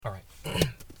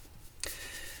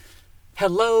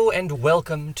Hello and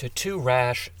welcome to Too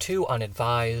Rash, Too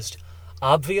Unadvised,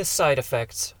 Obvious Side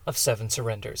Effects of Seven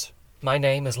Surrenders. My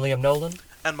name is Liam Nolan.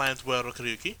 And mine's Uero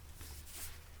Karyuki.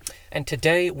 And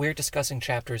today we're discussing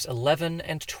chapters 11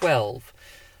 and 12.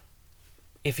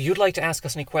 If you'd like to ask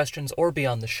us any questions or be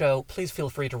on the show, please feel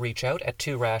free to reach out at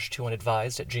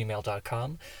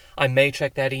toorashtoounadvised@gmail.com. I may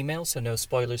check that email, so no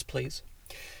spoilers, please.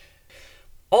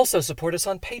 Also support us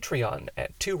on Patreon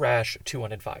at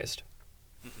toorashtoounadvised.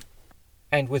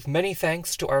 And with many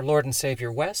thanks to our Lord and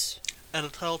Savior Wes. And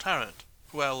Eternal Tyrant,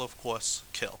 who I'll, of course,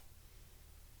 kill.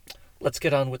 Let's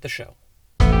get on with the show.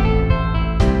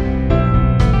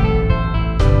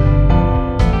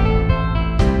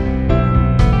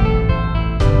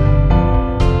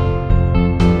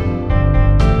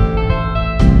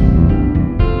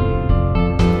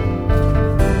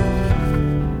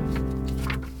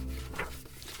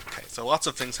 Okay, so lots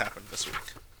of things happened this week.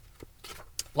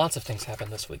 Lots of things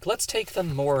happened this week. Let's take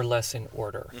them more or less in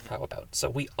order. How about? So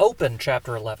we open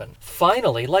chapter 11.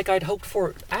 Finally, like I'd hoped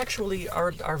for, actually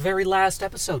our very last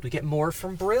episode, we get more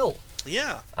from Brill.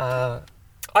 Yeah. I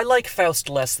like Faust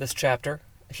less this chapter.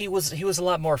 He was a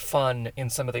lot more fun in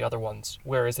some of the other ones,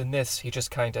 whereas in this he just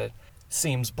kind of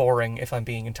seems boring, if I'm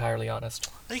being entirely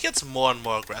honest. He gets more and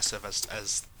more aggressive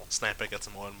as Sniper gets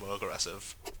more and more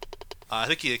aggressive. I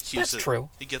think he accuses... That's true.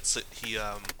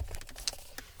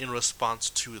 In response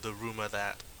to the rumor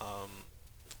that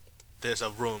there's a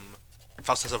room,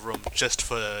 Faust has a room just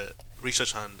for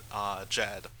research on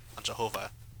Jed, on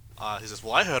Jehovah. He says,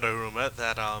 well, I heard a rumor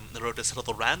that in order to settle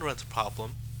the Ranrent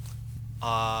problem,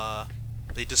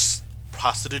 they just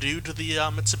prostituted the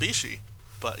Mitsubishi.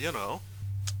 But, you know,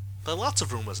 there are lots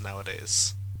of rumors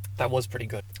nowadays. That was pretty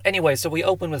good. Anyway, so we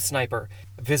open with Sniper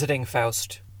visiting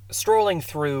Faust, strolling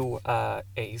through a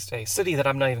city that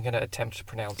I'm not even going to attempt to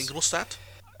pronounce. Ingolstadt?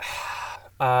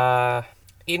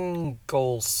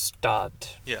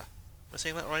 Ingolstadt. Yeah. Am I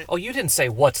saying that right? Oh, you didn't say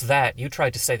what's that. You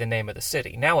tried to say the name of the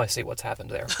city. Now I see what's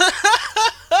happened there.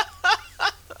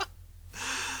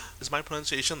 Is my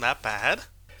pronunciation that bad?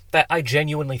 That I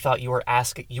genuinely thought you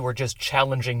were just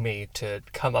challenging me to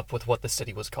come up with what the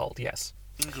city was called, yes.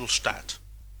 Ingolstadt.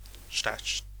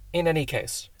 Stadt. In any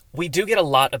case, we do get a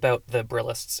lot about the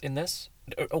Brillists in this.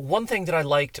 One thing that I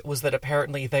liked was that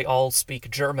apparently they all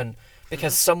speak German,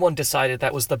 because someone decided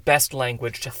that was the best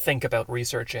language to think about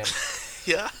research in.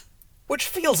 Yeah. Which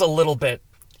feels a little bit,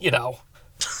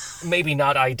 maybe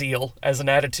not ideal as an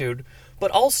attitude.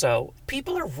 But also,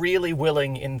 people are really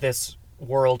willing in this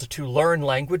world to learn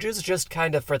languages just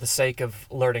kind of for the sake of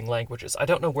learning languages. I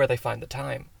don't know where they find the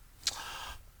time.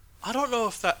 I don't know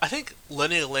if that... I think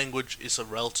learning a language is a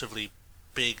relatively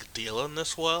big deal in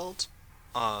this world.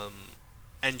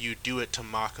 And you do it to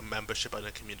mark a membership in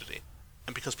a community.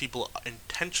 And because people are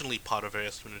intentionally part of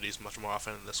various communities much more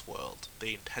often in this world,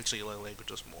 they intentionally learn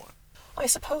languages more. I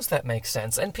suppose that makes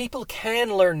sense, and people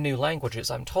can learn new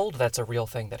languages. I'm told that's a real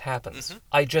thing that happens.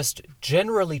 I just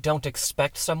generally don't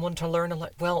expect someone to learn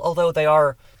although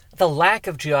the lack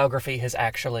of geography has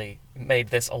actually made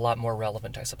this a lot more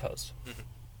relevant, I suppose.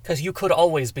 Because you could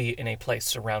always be in a place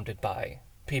surrounded by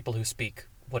people who speak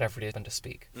whatever it is to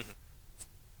speak.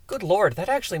 Good lord, that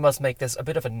actually must make this a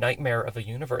bit of a nightmare of a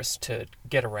universe to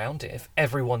get around if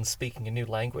everyone's speaking a new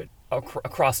language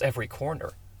across every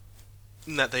corner.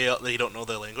 That they don't know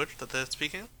their language that they're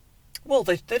speaking? Well,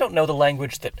 they don't know the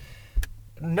language that...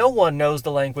 No one knows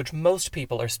the language most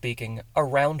people are speaking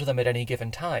around them at any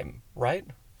given time, right?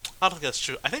 I don't think that's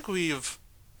true. I think we've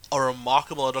a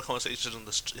remarkable other conversation in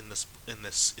this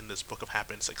book of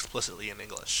happens explicitly in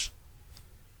English.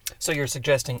 So you're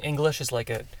suggesting English is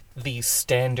like the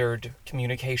standard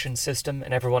communication system,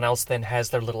 and everyone else then has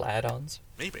their little add-ons?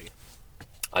 Maybe.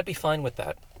 I'd be fine with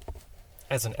that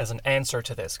as an answer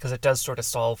to this, because it does sort of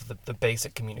solve the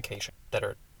basic communication that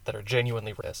are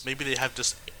genuinely risk. Maybe they have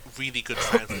just really good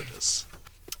translators.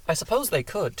 I suppose they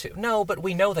could, too. No, but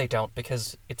we know they don't,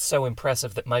 because it's so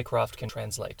impressive that Mycroft can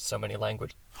translate so many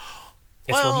languages.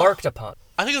 It's remarked upon.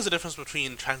 I think there's a difference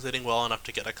between translating well enough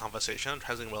to get a conversation and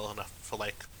translating well enough for,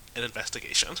 an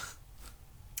investigation.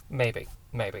 Maybe.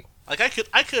 Like, I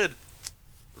could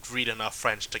read enough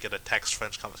French to get a text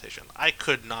French conversation. I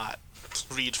could not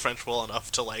read French well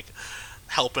enough to,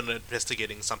 help in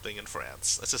investigating something in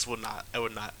France. I'm not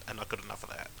good enough for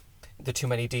that. The too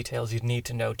many details you'd need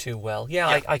to know too well.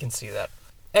 Yeah. I can see that.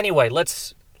 Anyway,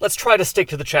 let's try to stick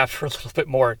to the chapter a little bit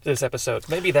more this episode.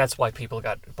 Maybe that's why people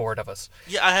got bored of us.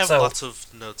 Yeah, I have lots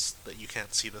of notes that you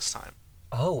can't see this time.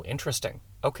 Oh, interesting.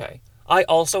 Okay. I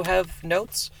also have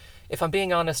notes. If I'm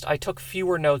being honest, I took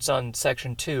fewer notes on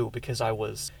Section 2 because I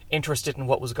was interested in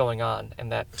what was going on,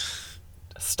 and that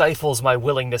stifles my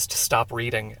willingness to stop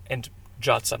reading and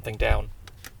jot something down.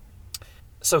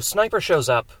 So Sniper shows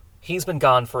up. He's been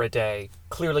gone for a day.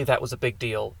 Clearly that was a big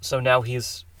deal. So now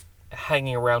he's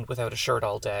hanging around without a shirt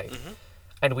all day. Mm-hmm.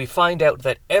 And we find out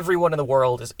that everyone in the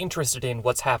world is interested in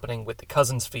what's happening with the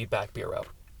Cousins Feedback Bureau.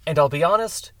 And I'll be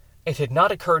honest, it had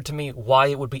not occurred to me why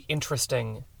it would be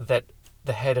interesting that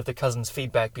the head of the Cousins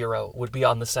Feedback Bureau would be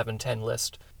on the 710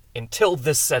 list until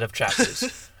this set of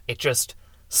chapters. It just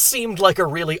seemed like a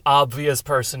really obvious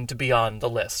person to be on the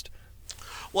list.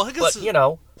 Well, I guess... But, you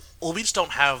know... Well, we just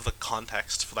don't have the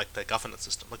context for, like, the governance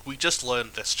system. Like, we just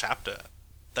learned this chapter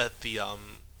that the,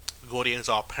 Gordians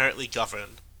are apparently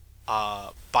governed,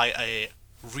 by a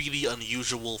really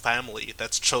unusual family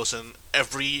that's chosen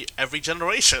every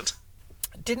generation.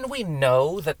 Didn't we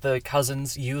know that the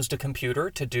Cousins used a computer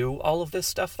to do all of this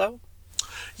stuff, though?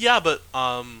 Yeah, but,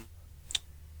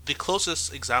 the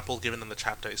closest example given in the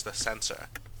chapter is the censor.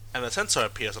 And the censor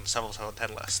appears on several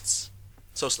 710 lists.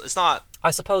 So it's not...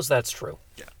 I suppose that's true.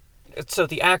 Yeah. So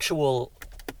the actual...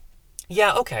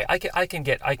 Yeah, okay, I can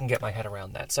get my head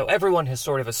around that. So everyone has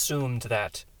sort of assumed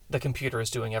that the computer is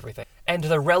doing everything. And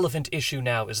the relevant issue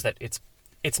now is that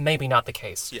it's maybe not the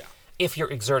case. Yeah. If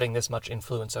you're exerting this much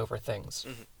influence over things,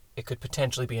 it could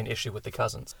potentially be an issue with the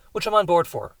Cousins, which I'm on board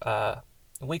for.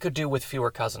 We could do with fewer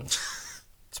Cousins.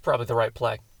 It's probably the right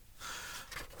play.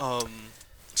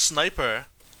 Sniper,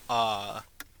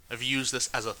 views this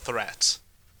as a threat,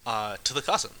 to the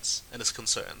Cousins, and is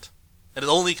concerned. And is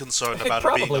only concerned about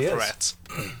it being a threat.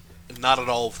 Not at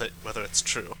all whether it's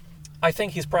true. I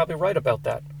think he's probably right about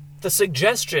that. The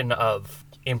suggestion of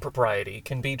impropriety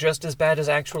can be just as bad as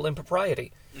actual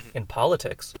impropriety in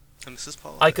politics. And this is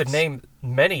politics. I could name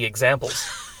many examples,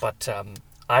 but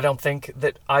I don't think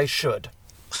that I should.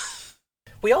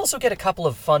 We also get a couple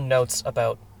of fun notes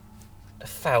about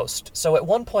Faust. So at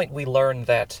one point we learn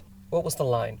that... What was the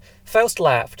line? Faust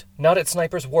laughed, not at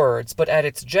Sniper's words, but at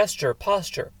its gesture,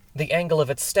 posture, the angle of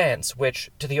its stance,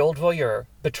 which, to the old voyeur,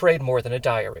 betrayed more than a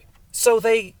diary. So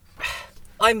they...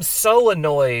 I'm so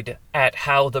annoyed at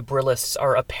how the Brillists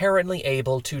are apparently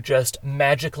able to just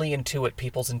magically intuit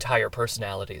people's entire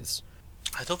personalities.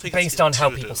 I don't think based on how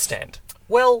people stand.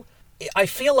 Well, I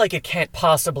feel like it can't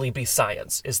possibly be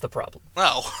science, is the problem.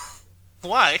 Oh.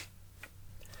 Why?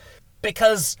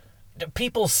 Because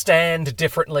people stand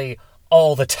differently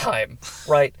all the time,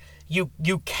 right?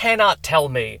 You cannot tell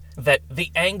me that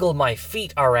the angle my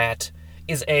feet are at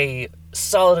is a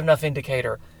solid enough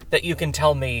indicator that you can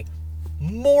tell me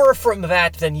more from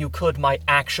that than you could my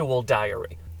actual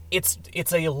diary. It's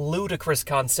a ludicrous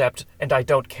concept, and I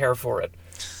don't care for it.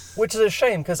 Which is a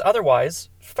shame, because otherwise,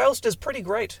 Faust is pretty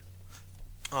great.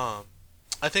 I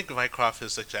think Mycroft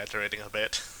is exaggerating a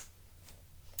bit.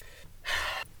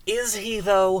 Is he,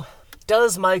 though?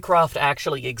 Does Mycroft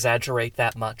actually exaggerate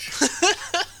that much?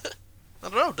 I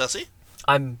don't know, does he?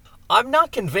 I'm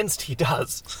not convinced he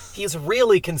does. He's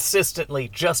really consistently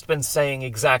just been saying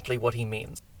exactly what he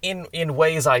means. In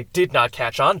ways I did not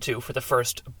catch on to for the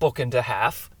first book and a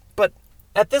half. But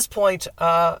at this point,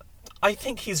 I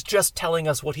think he's just telling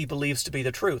us what he believes to be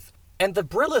the truth. And the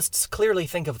Brillists clearly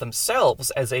think of themselves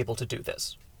as able to do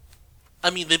this. I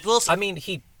mean, they both...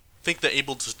 he... think they're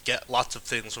able to get lots of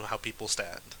things from how people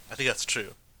stand. I think that's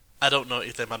true. I don't know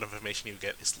if the amount of information you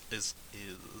get is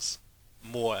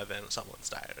more than someone's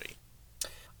diary.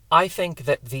 I think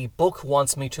that the book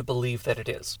wants me to believe that it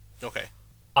is. Okay.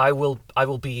 I will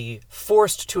be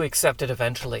forced to accept it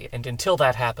eventually, and until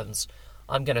that happens,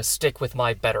 I'm gonna stick with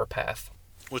my better path.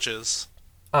 Which is?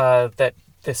 That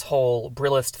this whole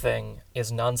Brillist thing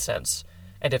is nonsense,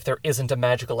 and if there isn't a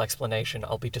magical explanation,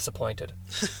 I'll be disappointed.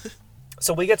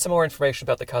 So we get some more information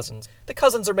about the Cousins. The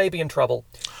Cousins are maybe in trouble.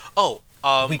 Oh,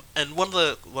 and one of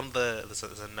the there's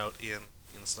a note in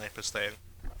Sniper's thing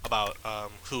about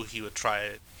who they would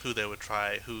try, who they would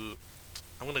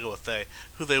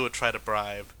try to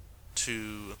bribe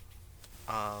to.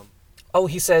 Oh,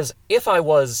 he says, if I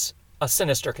was a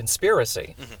sinister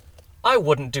conspiracy, I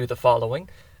wouldn't do the following.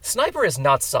 Sniper is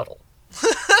not subtle.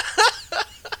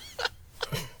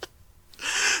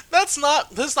 That's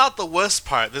not the worst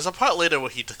part. There's a part later where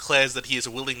he declares that he is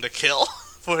willing to kill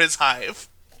for his hive.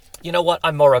 You know what?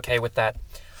 I'm more okay with that.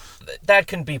 That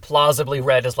can be plausibly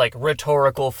read as, like,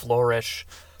 rhetorical flourish.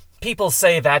 People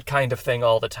say that kind of thing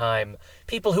all the time.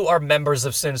 People who are members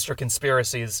of sinister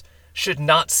conspiracies should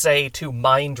not say to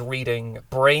mind-reading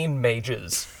brain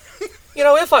mages, you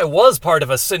know, if I was part of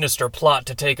a sinister plot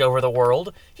to take over the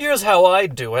world, here's how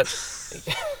I'd do it.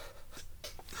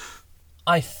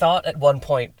 I thought at one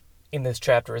point in this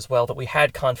chapter as well that we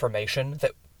had confirmation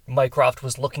that Mycroft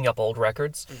was looking up old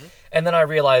records, and then I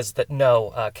realized that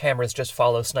no, cameras just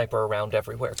follow Sniper around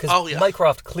everywhere, because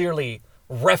Mycroft clearly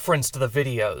referenced the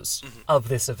videos of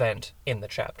this event in the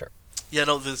chapter. Yeah,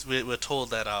 no, we're told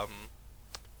that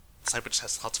Cybertron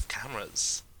has lots of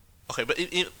cameras. Okay, but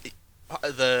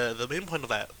the main point of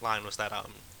that line was that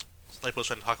Sniper was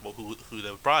trying to talk about who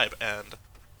they would bribe, and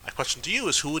my question to you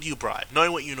is, who would you bribe?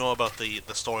 Knowing what you know about the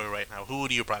story right now, who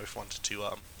would you bribe if you wanted to,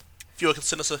 if you were a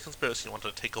sinister conspiracy and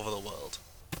wanted to take over the world?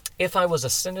 If I was a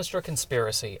sinister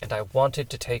conspiracy and I wanted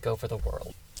to take over the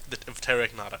world... If Terra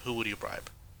Ignata, who would you bribe?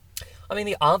 I mean,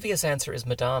 the obvious answer is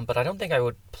Madame, but I don't think I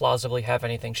would plausibly have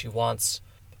anything she wants.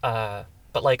 But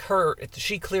like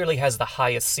she clearly has the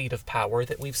highest seat of power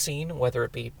that we've seen, whether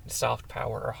it be soft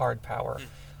power or hard power.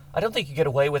 I don't think you get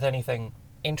away with anything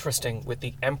interesting with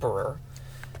the Emperor.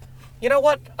 You know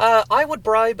what? I would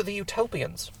bribe the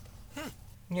Utopians.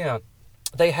 Yeah.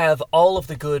 They have all of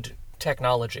the good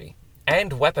technology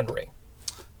and weaponry.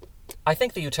 I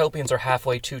think the Utopians are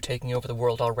halfway to taking over the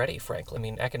world already, frankly. I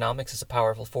mean, economics is a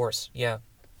powerful force, yeah.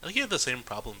 I think you have the same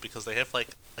problem, because they have,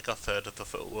 like a third of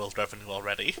the world revenue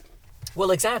already.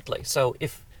 Well, exactly. So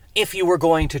if you were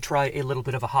going to try a little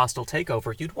bit of a hostile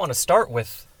takeover, you'd want to start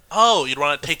with... Oh, you'd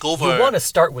want to take over... You want to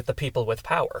start with the people with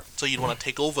power. So you'd want to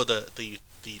take over the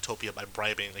Utopia by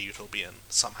bribing a Utopian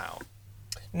somehow.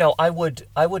 No, I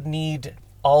would need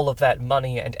all of that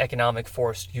money and economic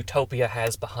force Utopia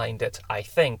has behind it, I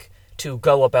think, to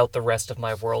go about the rest of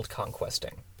my world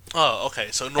conquesting. Oh, okay.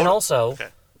 So and also,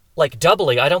 like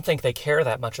doubly, I don't think they care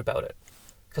that much about it.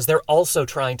 Because they're also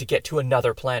trying to get to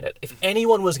another planet. If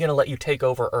anyone was going to let you take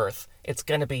over Earth, it's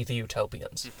going to be the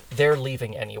Utopians. They're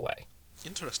leaving anyway.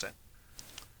 Interesting.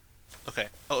 Okay.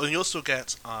 Oh, and you also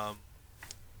get,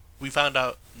 we found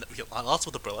out, we get lots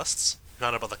of the Brillists, we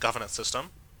found out about the governance system,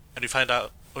 and we find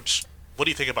out, what do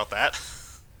you think about that?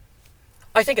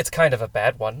 I think it's kind of a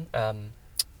bad one.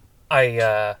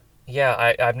 I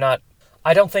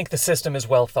don't think the system is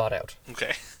well thought out.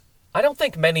 Okay. I don't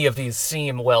think many of these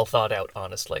seem well thought out,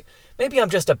 honestly. Maybe I'm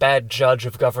just a bad judge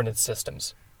of governance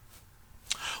systems.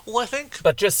 Well, I think...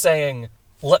 But just saying,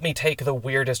 let me take the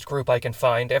weirdest group I can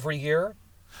find every year?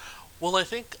 Well, I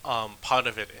think part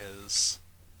of it is,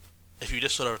 if you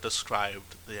just sort of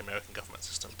described the American government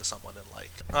system to someone in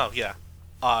like,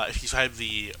 if you describe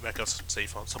the American, say,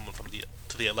 from someone from the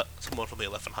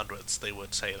 1100s, they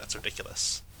would say that's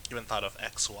ridiculous. You haven't thought of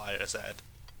X, Y, or Z.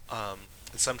 And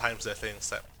sometimes there are things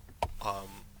that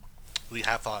we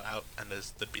have thought out, and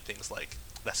there'd be things like,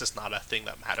 that's just not a thing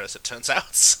that matters, it turns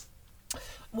out.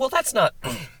 Well, that's not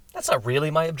really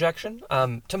my objection.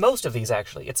 To most of these,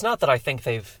 actually. It's not that I think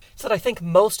it's that I think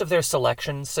most of their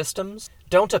selection systems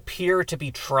don't appear to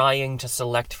be trying to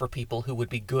select for people who would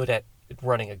be good at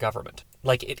running a government.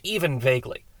 Like, even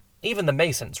vaguely. Even the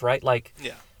Masons, right? Like,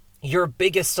 yeah. Your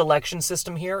biggest selection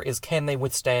system here is, can they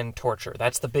withstand torture?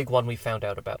 That's the big one we found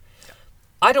out about. Yeah.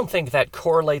 I don't think that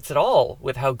correlates at all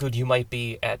with how good you might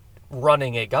be at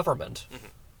running a government. Mm-hmm.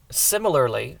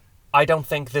 Similarly, I don't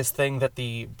think this thing that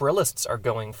the Brillists are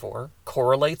going for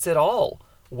correlates at all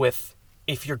with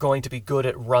if you're going to be good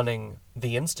at running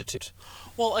the Institute.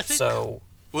 Well, I think,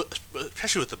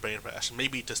 especially with the brain crash,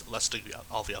 maybe just less degree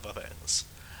all the other things,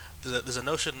 there's a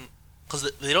notion,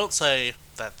 because they don't say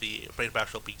that the brain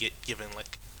crash will be given,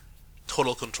 like,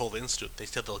 total control of the Institute. They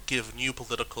said they'll give new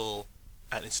political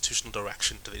and institutional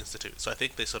direction to the Institute. So I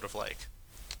think they sort of, like,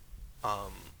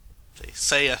 they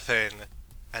say a thing,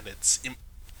 and it's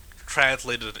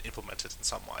translated and implemented in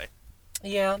some way.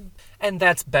 Yeah, and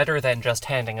that's better than just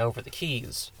handing over the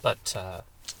keys, but,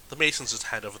 The Masons just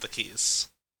hand over the keys.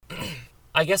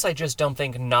 I guess I just don't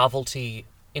think novelty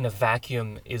in a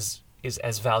vacuum is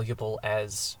as valuable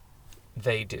as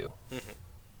they do. Mm-hmm.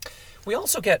 We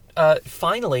also get,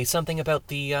 finally, something about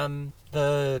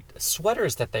the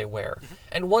sweaters that they wear, mm-hmm.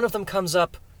 and one of them comes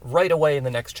up right away in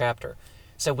the next chapter.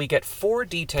 So we get 4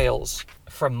 details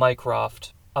from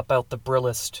Mycroft about the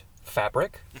Brillist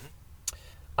fabric.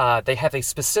 Mm-hmm. They have a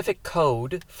specific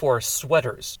code for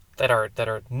sweaters that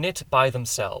are knit by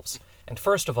themselves. And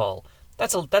first of all,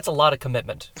 that's a lot of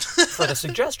commitment. For the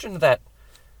suggestion that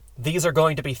these are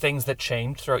going to be things that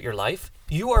change throughout your life,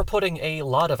 you are putting a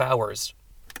lot of hours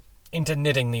into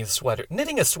knitting these sweaters.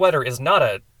 Knitting a sweater is not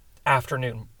an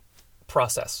afternoon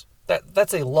process.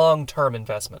 That's a long-term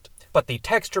investment. But the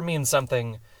texture means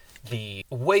something, the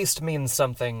waist means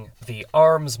something, the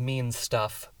arms mean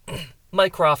stuff.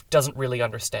 Mycroft doesn't really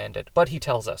understand it, but he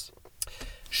tells us.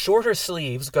 Shorter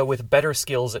sleeves go with better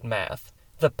skills at math.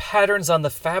 The patterns on the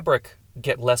fabric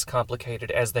get less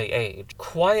complicated as they age.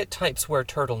 Quiet types wear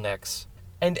turtlenecks.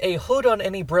 And a hood on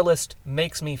any Brillist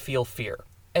makes me feel fear.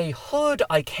 A hood,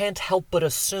 I can't help but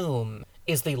assume,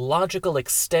 is the logical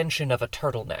extension of a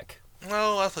turtleneck.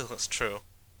 No, I think that's true.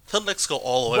 Turtlenecks go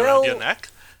all the way around your neck.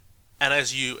 And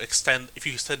as you extend, if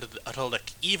you extend a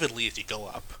turtleneck evenly as you go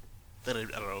up, then it,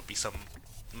 I don't know, it'd be some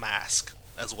mask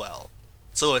as well.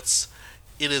 So it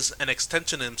is an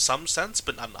extension in some sense,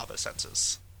 but not in other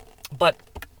senses. But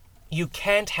you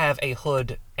can't have a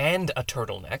hood and a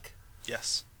turtleneck.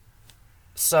 Yes.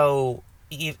 So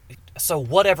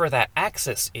whatever that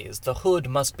axis is, the hood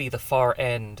must be the far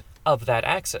end of that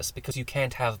axis, because you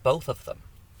can't have both of them.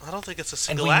 I don't think it's a And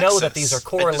single we axis. know that these are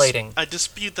correlating. I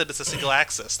dispute that it's a single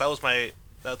axis. That was my...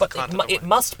 the But content of it my-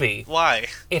 must be. Why?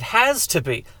 It has to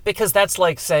be, because that's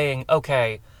like saying,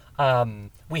 okay,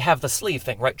 we have the sleeve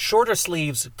thing, right? Shorter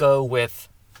sleeves go with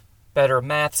better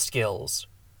math skills,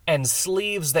 and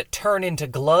sleeves that turn into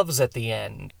gloves at the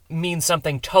end mean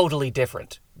something totally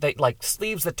different.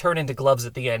 Sleeves that turn into gloves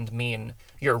at the end mean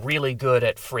you're really good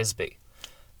at frisbee.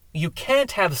 You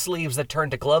can't have sleeves that turn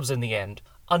to gloves in the end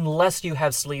unless you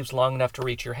have sleeves long enough to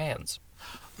reach your hands.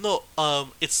 No,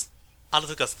 it's... I don't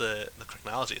think that's the correct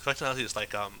analogy. The correct analogy is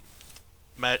like,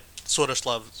 shorter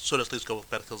sleeves go with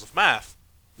better skills of math.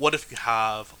 What if you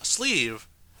have a sleeve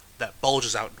that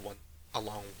bulges out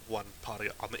along one part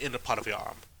on the inner part of your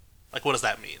arm? Like, what does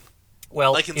that mean?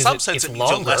 Well, Like, in some sense, it's it means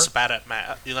longer. you're less bad at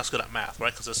math. You're less good at math,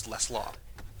 right? Because it's less long.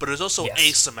 But it's also Yes.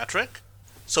 asymmetric.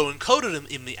 So encoded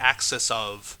in the axis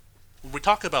of... When we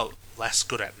talk about less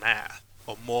good at math,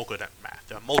 or more good at math,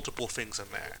 there are multiple things in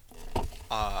there.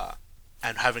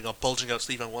 And having a bulging out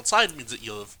sleeve on one side means that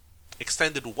you've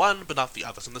extended one, but not the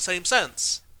others in the same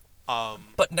sense.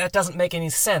 But that doesn't make any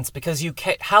sense, because you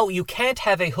can't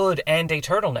have a hood and a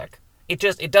turtleneck.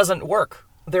 It doesn't work.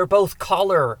 They're both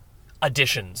collar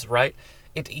additions, right?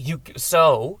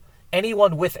 So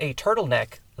anyone with a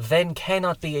turtleneck then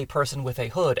cannot be a person with a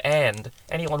hood, and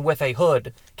anyone with a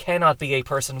hood cannot be a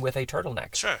person with a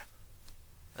turtleneck. Sure.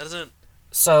 That doesn't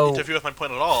So interfere with my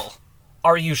point at all.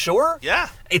 are you sure? Yeah.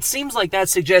 It seems like that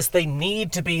suggests they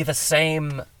need to be the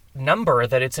same number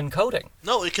that it's encoding.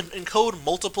 No, it can encode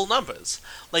multiple numbers.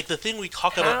 Like, the thing we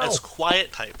talk about How? as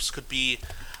quiet types could be...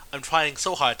 I'm trying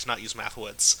so hard to not use math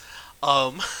words.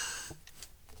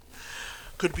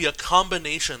 Could be a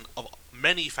combination of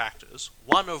many factors,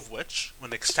 one of which,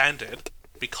 when extended,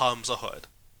 becomes a hood.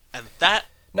 And that...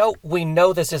 No, we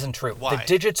know this isn't true. Why? The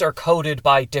digits are coded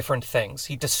by different things.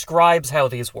 He describes how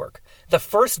these work. The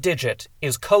first digit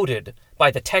is coded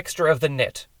by the texture of the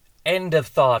knit. End of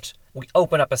thought. We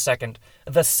open up a second.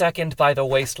 The second by the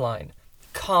waistline.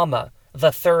 Comma.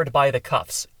 The third by the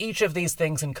cuffs. Each of these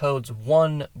things encodes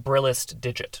one brillist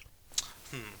digit.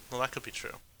 Well, that could be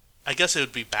true. I guess it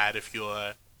would be bad if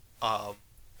your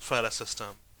further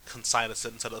system consigned a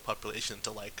certain set of the population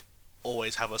to, like,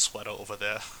 always have a sweater over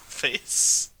their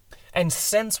face. And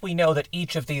since we know that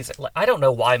each of these... I don't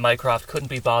know why Mycroft couldn't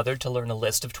be bothered to learn a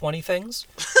list of 20 things.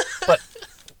 But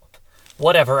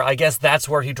whatever, I guess that's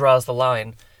where he draws the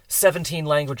line. 17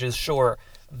 languages, sure.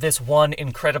 This one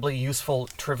incredibly useful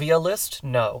trivia list?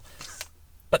 No.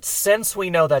 But since we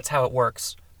know that's how it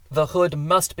works, the hood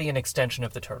must be an extension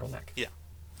of the turtleneck. Yeah.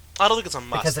 I don't think it's a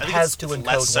must. Because it I think has it's to less encode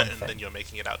one certain thing. than you're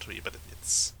making it out to be, but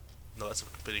it's... No, that's a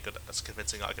pretty good... That's a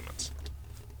convincing argument.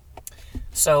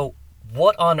 So,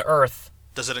 what on earth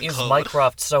Does it is encode?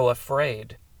 Mycroft so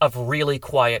afraid of really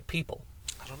quiet people?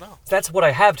 I don't know. That's what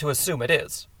I have to assume it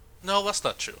is. No, that's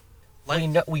not true.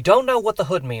 Like, We don't know what the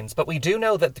hood means, but we do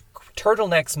know that the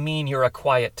turtlenecks mean you're a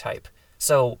quiet type.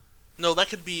 So, no, that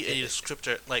could be a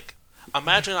descriptor. Like,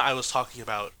 imagine I was talking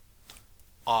about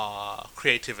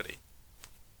creativity.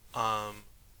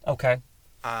 okay.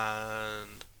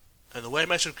 And the way I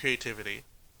mentioned creativity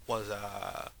was,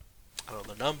 I don't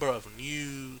know, the number of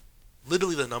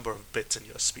literally the number of bits in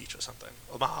your speech or something.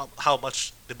 About how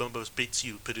much the number of bits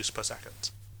you produce per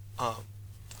second.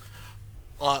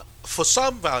 For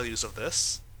some values of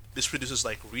this produces,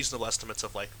 like, reasonable estimates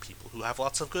of, like, people who have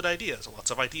lots of good ideas, or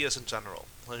lots of ideas in general.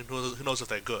 Like, who knows if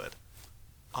they're good.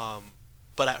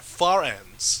 But at far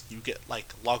ends, you get,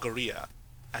 like, logorrhea,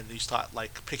 and you start,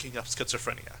 like, picking up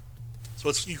schizophrenia.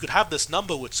 So you could have this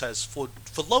number which says for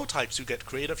low types you get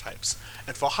creative types,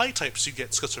 and for high types you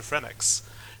get schizophrenics.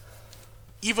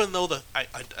 Even though the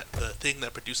thing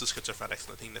that produces schizophrenics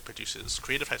and the thing that produces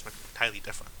creative types might be entirely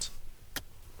different.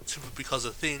 Simply because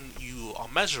the thing you are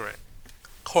measuring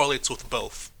correlates with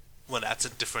both when that's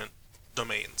in different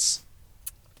domains.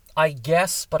 I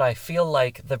guess, but I feel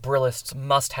like the Brillists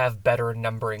must have better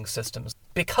numbering systems.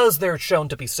 Because they're shown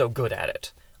to be so good at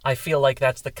it. I feel like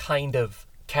that's the kind of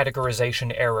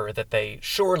categorization error that they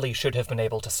surely should have been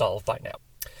able to solve by now.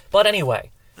 But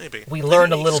anyway, Maybe. we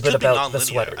learned a It little could bit be about the nonlinear.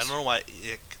 sweaters. I don't know why,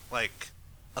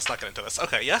 let's not get into this.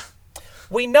 Okay, yeah?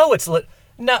 We know it's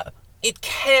no, it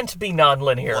can't be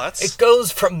nonlinear. What? It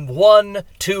goes from 1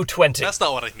 to 20. That's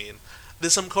not what I mean.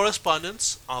 There's some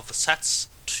correspondence of the sets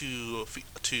to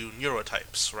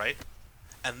neurotypes, right?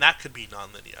 And that could be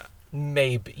nonlinear.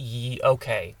 Maybe.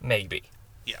 Okay, maybe.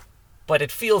 Yeah. But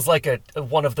it feels like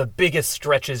one of the biggest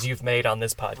stretches you've made on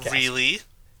this podcast. Really?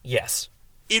 Yes.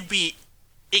 It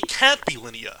can't be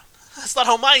linear. That's not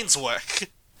how minds work.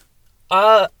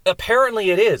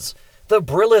 Apparently it is. The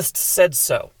Brillists said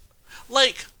so.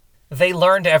 Like, they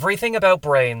learned everything about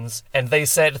brains, and they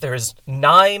said there's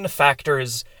 9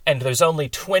 factors, and there's only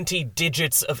 20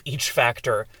 digits of each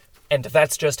factor, and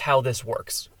that's just how this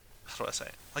works. how do I say?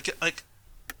 Like,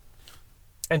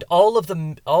 and all of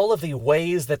the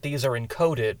ways that these are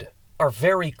encoded are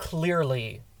very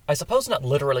clearly, I suppose not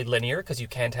literally linear, because you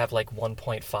can't have like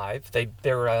 1.5. They're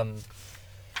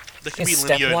they can be is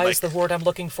linear. stepwise the word I'm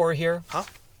looking for here? Huh?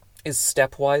 Is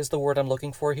stepwise the word I'm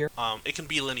looking for here? It can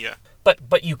be linear. But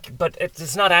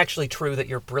it's not actually true that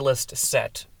your Brillist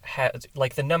set has,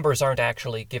 like, the numbers aren't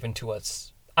actually given to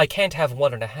us. I can't have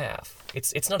 1.5.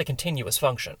 It's not a continuous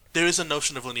function. There is a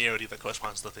notion of linearity that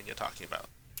corresponds to the thing you're talking about.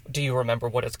 Do you remember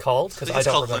what it's called? Because I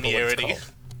don't remember what it's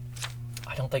called.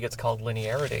 I don't think it's called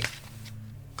linearity.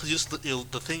 Because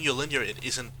the thing you're linear in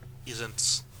isn't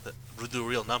the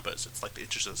real numbers. It's like the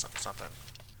integers or something.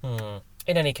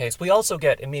 In any case, we also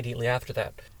get, immediately after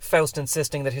that, Faust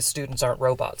insisting that his students aren't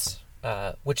robots,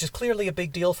 which is clearly a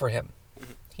big deal for him.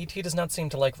 He does not seem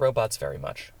to like robots very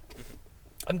much.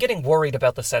 I'm getting worried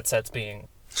about the sets being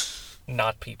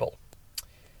not people.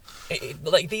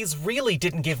 Like, these really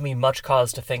didn't give me much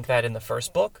cause to think that in the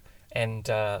first book, and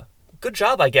good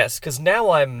job, I guess, because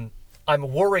now I'm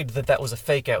worried that was a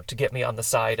fake-out to get me on the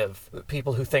side of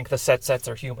people who think the sets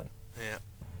are human. Yeah.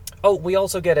 Oh, we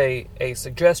also get a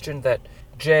suggestion that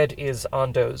Jed is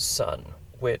Ando's son,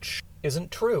 which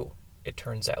isn't true, it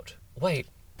turns out. Wait,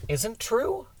 isn't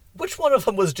true? Which one of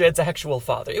them was Jed's actual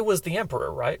father? It was the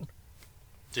Emperor, right?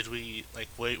 Did we, like,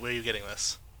 where are you getting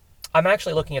this? I'm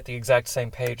actually looking at the exact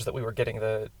same page that we were getting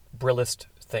the Brillist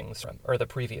things from, or the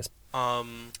previous.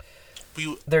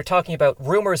 They're talking about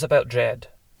rumors about Jed.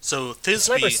 So Thisbe...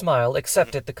 Sniper Smile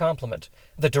accepted the compliment.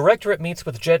 The Directorate meets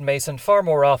with Jed Mason far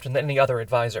more often than any other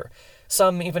advisor.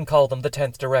 Some even call them the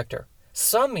 10th Director.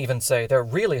 Some even say they're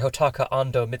really Hotaka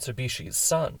Ando Mitsubishi's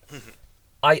son.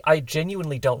 I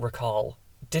genuinely don't recall.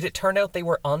 Did it turn out they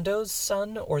were Ando's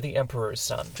son or the Emperor's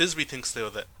son? Thisbe thinks they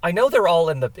were the... I know they're all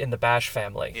in the Bash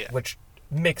family, Yeah. which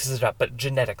mixes it up, but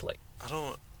genetically. I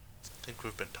don't think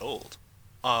we've been told.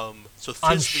 So Thisbe...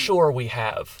 I'm sure we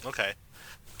have. Okay.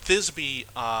 Thisbe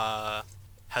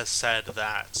has said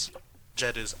that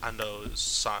Jed is Ando's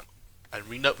son, and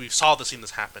we saw the scene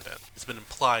this happened in. It's been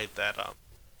implied that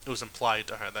it was implied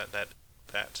to her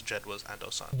that Jed was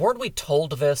Ando's son. Weren't we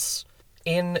told this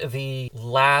in the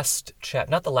last chapter?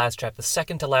 Not the last chapter, the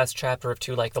second to last chapter of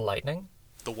To Like the Lightning?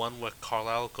 The one where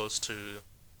Carlisle goes to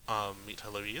meet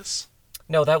Hilarious?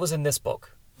 No, that was in this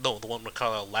book. No, the one where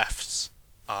Carlisle left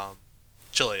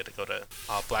Chile to go to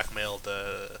blackmail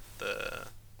the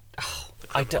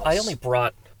I only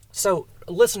brought... So,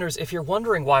 listeners, if you're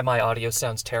wondering why my audio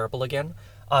sounds terrible again,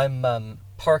 I'm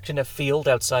parked in a field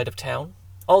outside of town.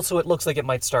 Also, it looks like it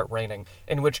might start raining,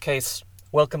 in which case,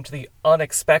 welcome to the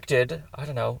unexpected,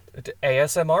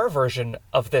 ASMR version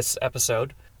of this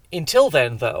episode. Until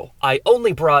then, though, I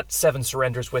only brought Seven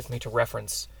Surrenders with me to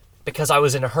reference, because I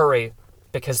was in a hurry,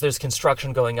 because there's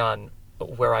construction going on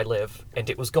where I live, and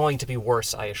it was going to be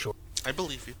worse, I assure you. I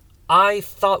believe you. I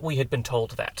thought we had been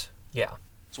told that. Yeah.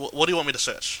 So what do you want me to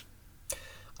search?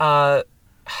 I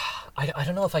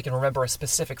don't know if I can remember a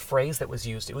specific phrase that was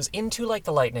used. It was in To Like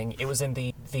the Lightning. It was in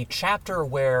the chapter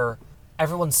where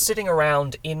everyone's sitting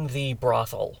around in the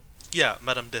brothel. Yeah,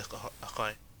 Madame de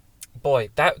Roy. Boy,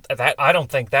 that I don't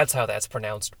think that's how that's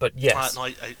pronounced, but yes. No,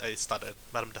 I started.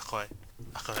 Madame de Roy.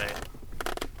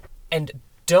 And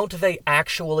don't they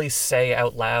actually say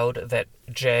out loud that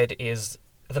Jed is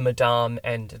the Madame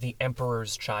and the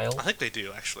Emperor's child? I think they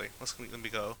do, actually. Let me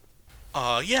go.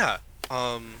 Yeah.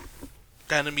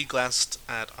 Ganymede glanced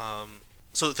at,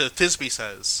 so the Thisbe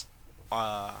says,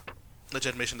 the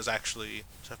Jed Mason is actually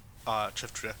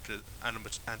Chief Director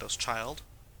Ando's child.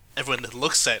 Everyone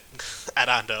looks at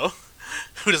Ando,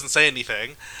 who doesn't say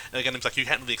anything, and again, it's like, you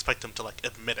can't really expect him to, like,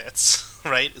 admit it,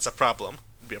 right? It's a problem.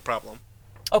 It'd be a problem.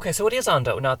 Okay, so it is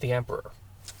Ando, not the Emperor.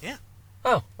 Yeah.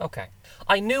 Oh, okay.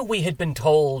 I knew we had been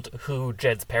told who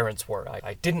Jed's parents were.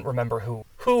 I didn't remember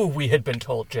who we had been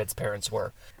told Jed's parents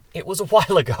were. It was a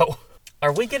while ago.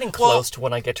 Are we getting close to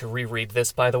when I get to reread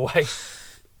this, by the way?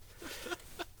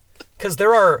 Because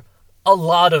there are a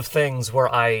lot of things where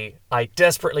I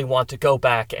desperately want to go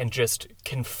back and just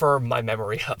confirm my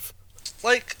memory of.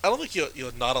 Like, I don't think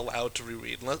you're not allowed to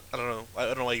reread. I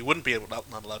don't know why you wouldn't be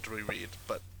not allowed to reread,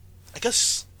 but I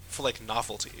guess for like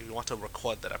novelty, you want to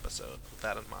record that episode with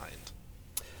that in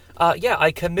mind. Yeah,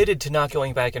 I committed to not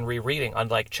going back and rereading on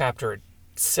like chapter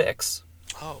 6.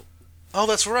 Oh,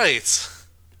 that's right.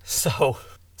 So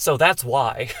that's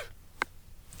why.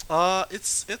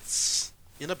 It's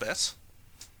in a bit.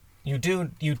 You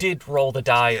did roll the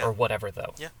die Yeah. or whatever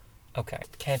though. Yeah. Okay,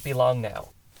 can't be long now.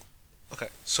 Okay,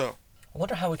 so I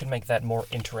wonder how we can make that more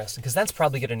interesting, because that's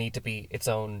probably going to need to be its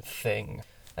own thing.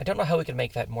 I don't know how we can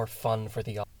make that more fun for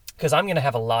the... Because I'm going to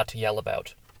have a lot to yell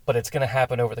about, but it's going to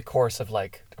happen over the course of,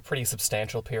 like, a pretty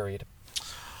substantial period.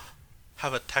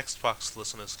 have a text box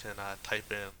listeners can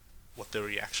type in what their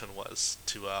reaction was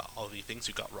to all the things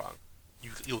you got wrong.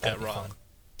 You'll That'd get be wrong. fun.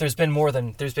 There's been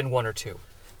one or two.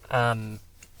 Not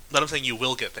I'm saying you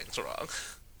will get things wrong.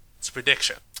 It's a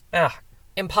prediction.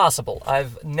 Impossible.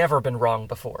 I've never been wrong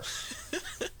before.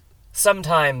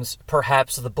 Sometimes,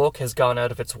 perhaps, the book has gone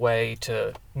out of its way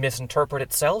to misinterpret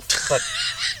itself, but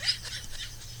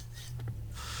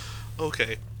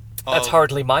Okay. that's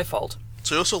hardly my fault.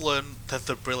 So you also learn that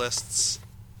the Brillists...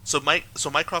 So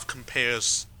Mycroft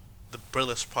compares the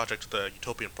Brillists project to the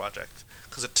Utopian project,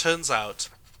 because it turns out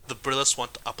the Brillists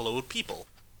want to upload people.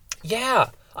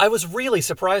 Yeah, I was really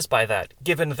surprised by that,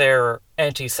 given their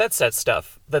anti-set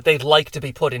stuff, that they'd like to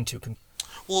be put into...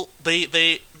 Well,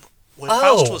 when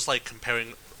Faust was like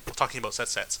talking about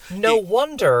sets. No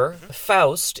wonder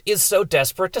Faust is so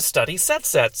desperate to study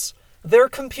sets. They're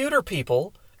computer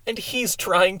people, and he's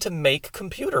trying to make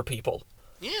computer people.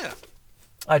 Yeah.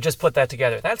 I just put that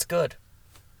together. That's good.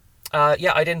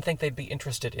 Yeah, I didn't think they'd be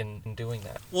interested in doing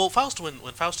that. Well, Faust, when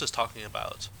Faust is talking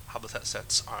about how the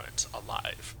sets aren't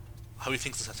alive, how he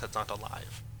thinks the sets aren't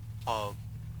alive,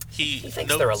 he thinks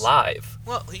notes, they're alive.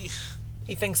 Well,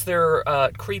 He thinks they're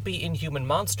creepy, inhuman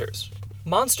monsters.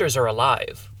 Monsters are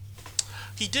alive.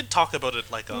 he did talk about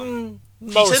it like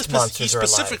Most monsters he are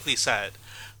specifically said,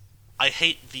 "I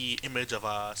hate the image of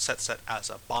a set as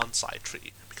a bonsai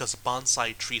tree because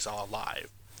bonsai trees are alive.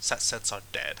 Sets are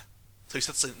dead." So he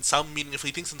says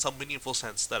he thinks in some meaningful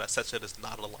sense that a set is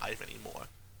not alive anymore,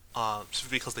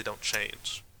 simply because they don't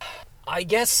change. I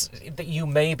guess that you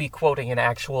may be quoting an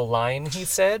actual line he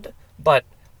said, but,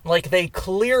 like, they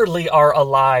clearly are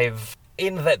alive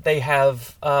in that they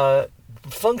have,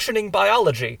 functioning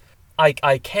biology.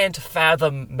 I can't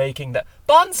fathom making that...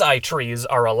 Bonsai trees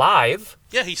are alive!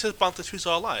 Yeah, he says bonsai trees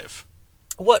are alive.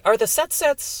 What, are the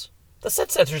sets... The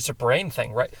sets are just a brain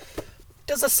thing, right?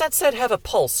 Does a set have a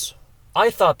pulse? I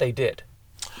thought they did.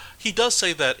 He does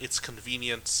say that it's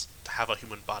convenient to have a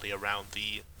human body around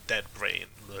the dead brain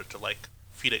in order to, like,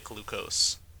 feed it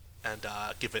glucose and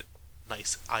give it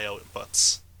nice I/O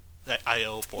inputs.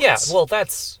 I/O ports. Yeah, well,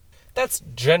 that's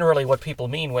generally what people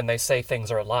mean when they say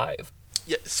things are alive.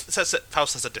 Yeah,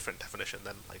 Faust has a different definition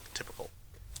than, like, typical.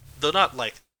 They're not,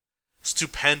 like,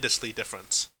 stupendously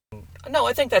different. No,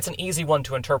 I think that's an easy one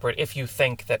to interpret if you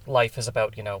think that life is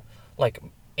about, like,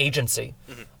 agency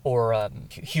or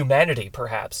humanity,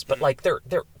 perhaps. But like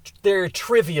they're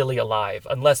trivially alive,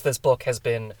 unless this book has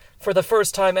been, for the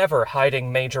first time ever,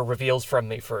 hiding major reveals from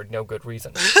me for no good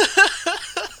reason.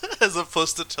 As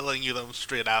opposed to telling you them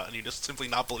straight out and you just simply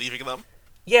not believing them.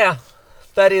 Yeah,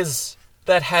 that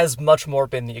has much more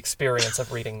been the experience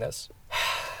of reading this.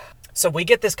 So we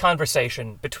get this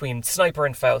conversation between Sniper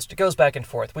and Faust. It goes back and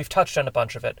forth. We've touched on a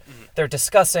bunch of it. They're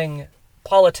discussing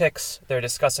politics, they're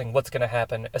discussing what's going to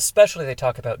happen, especially they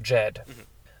talk about Jed.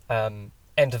 And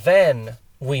then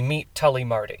we meet Tully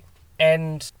Marty.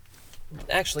 And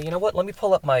actually, you know what? Let me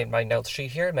pull up my notes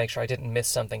sheet here and make sure I didn't miss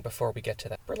something before we get to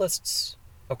that. Lists.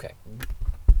 Okay.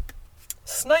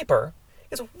 Sniper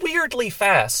is weirdly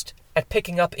fast at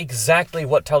picking up exactly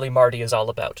what Tully Marty is all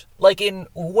about. Like, in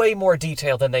way more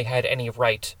detail than they had any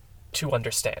right to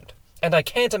understand. And I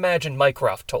can't imagine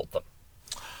Mycroft told them.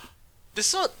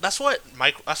 That's what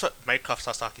Mycroft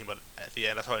starts talking about at the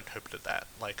end. That's how I interpreted that.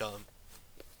 Like,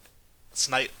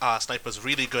 Sniper's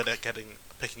really good at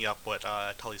picking up what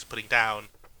Tully's putting down,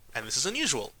 and this is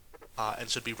unusual, and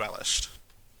should be relished.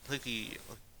 I think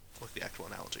the actual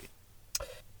analogy.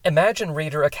 Imagine,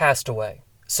 reader, a castaway,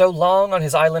 so long on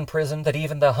his island prison that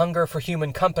even the hunger for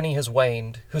human company has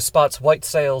waned, who spots white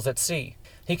sails at sea.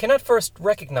 He cannot first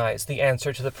recognize the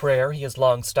answer to the prayer he has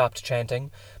long stopped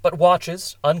chanting, but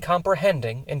watches,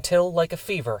 uncomprehending, until, like a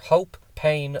fever, hope,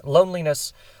 pain,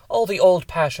 loneliness, all the old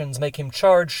passions make him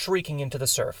charge shrieking into the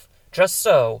surf. Just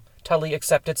so, Tully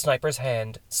accepted Sniper's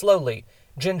hand, slowly,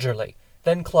 gingerly,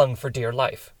 then clung for dear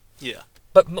life. Yeah.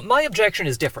 But my objection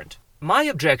is different. My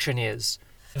objection is,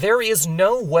 there is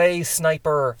no way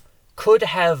Sniper could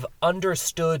have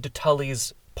understood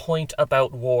Tully's point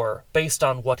about war based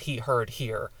on what he heard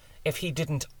here if he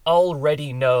didn't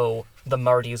already know the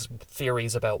Marty's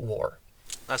theories about war.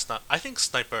 That's not... I think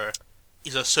Sniper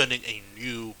is asserting a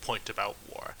new point about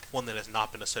war, one that has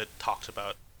not been talked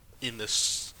about in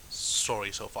this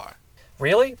story so far.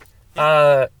 Really?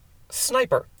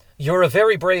 Sniper, you're a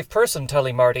very brave person,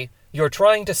 Tully Marty. You're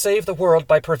trying to save the world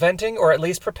by preventing, or at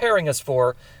least preparing us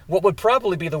for, what would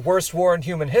probably be the worst war in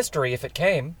human history if it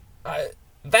came.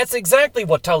 That's exactly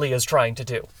what Tully is trying to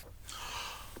do.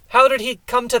 How did he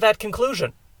come to that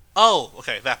conclusion? Oh,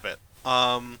 okay, that bit.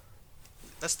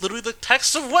 That's literally the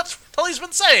text of what Tully's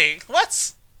been saying.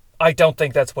 What? I don't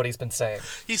think that's what he's been saying.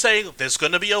 He's saying, there's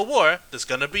gonna be a war, there's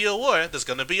gonna be a war, there's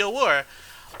gonna be a war.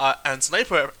 And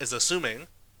Sniper is assuming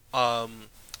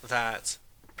that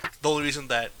the only reason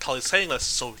that Tully's saying this is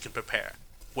so we can prepare.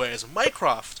 Whereas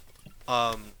Mycroft,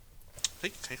 I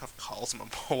think Mycroft calls him a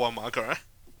warmonger.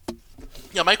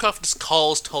 Yeah, Mycroft just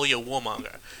calls Tully a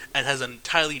warmonger, and has an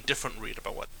entirely different read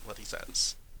about what he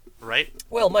says. Right?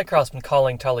 Well, Mycroft's been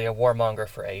calling Tully a warmonger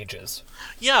for ages.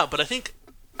 Yeah, but I think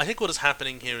what is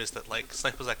happening here is that, like,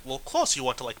 Sniper's like, well, of course you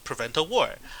want to, like, prevent a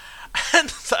war.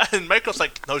 And Mycroft's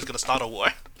like, no, he's gonna start a war.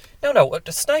 No,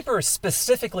 Sniper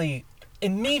specifically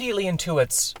immediately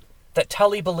intuits that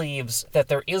Tully believes that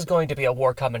there is going to be a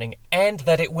war coming, and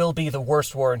that it will be the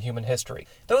worst war in human history.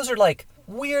 Those are, like,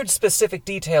 weird specific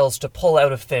details to pull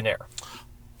out of thin air.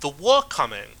 The war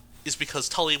coming is because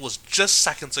Tully was just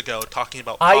seconds ago talking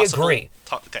about possible... I agree.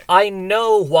 Okay. I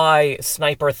know why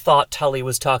Sniper thought Tully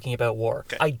was talking about war.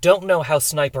 Okay. I don't know how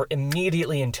Sniper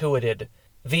immediately intuited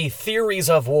the theories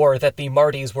of war that the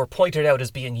Martys were pointed out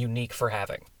as being unique for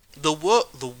having.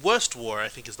 The worst war, I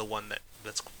think, is the one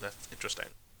that's interesting.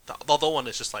 The other one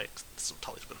is just like, this is what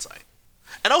Tully's been saying.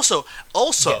 And also,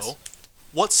 Yes.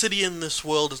 What city in this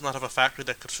world does not have a factory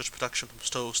that could switch production from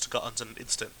stoves to guns in an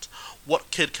instant? What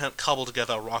kid can't cobble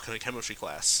together a rocket in a chemistry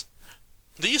class?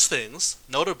 These things,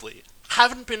 notably,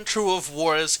 haven't been true of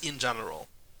wars in general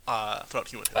throughout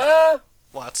human history.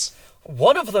 What?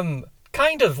 One of them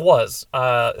kind of was.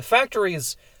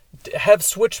 Factories have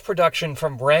switched production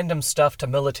from random stuff to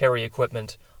military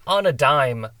equipment on a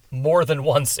dime more than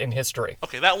once in history.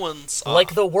 Okay, that one's...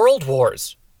 like the World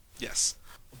Wars. Yes.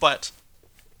 But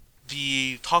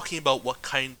the talking about what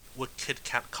kid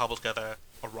can't cobble together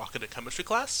a rocket in chemistry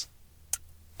class?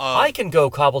 I can go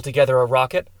cobble together a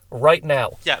rocket right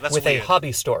now. Yeah, that's with weird. a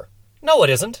hobby store. No, it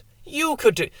isn't. You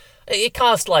could do... It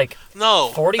cost like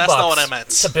No, $40 that's not what I meant.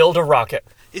 to build a rocket.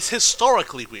 It's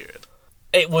historically weird.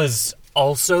 It was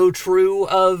also true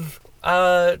of...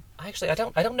 Actually, I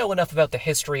don't know enough about the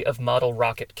history of model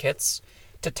rocket kits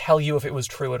to tell you if it was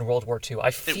true in World War II.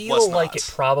 I feel like it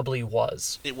probably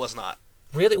was. It was not.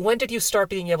 Really? When did you start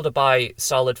being able to buy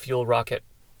solid fuel rocket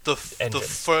The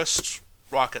engines? first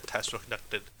rocket tests were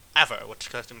conducted ever, which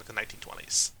occurred in the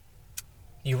 1920s.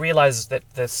 You realize that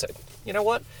this... You know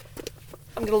what?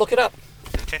 I'm going to look it up.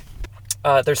 Okay.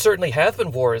 There certainly have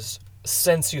been wars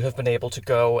since you have been able to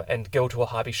go to a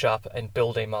hobby shop and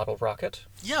build a model rocket.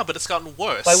 Yeah, but it's gotten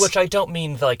worse. By which I don't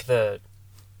mean, like, the...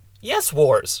 Yes,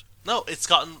 wars. No, it's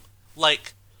gotten,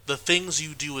 like, the things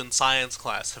you do in science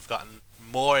class have gotten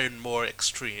more and more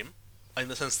extreme, in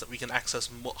the sense that we can access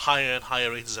higher and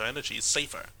higher ranges of energy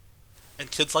safer.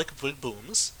 And kids like big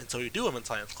booms, and so you do them in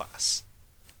science class.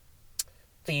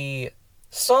 The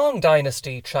Song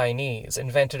Dynasty Chinese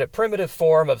invented a primitive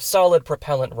form of solid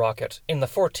propellant rocket in the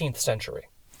 14th century.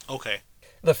 Okay.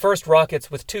 The first rockets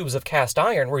with tubes of cast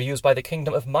iron were used by the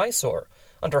Kingdom of Mysore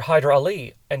under Hyder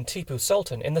Ali and Tipu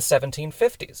Sultan in the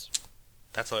 1750s.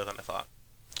 That's other than I thought.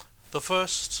 The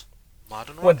first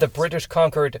modern rockets? When the British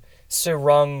conquered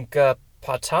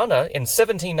Srirangapatna in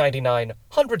 1799,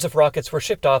 hundreds of rockets were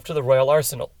shipped off to the Royal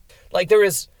Arsenal. Like,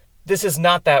 this is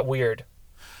not that weird.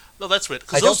 No, that's weird.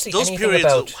 I don't Because see those anything periods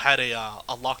about- had a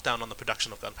lockdown on the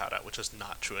production of gunpowder, which is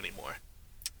not true anymore.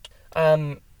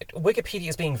 Wikipedia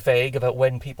is being vague about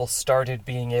when people started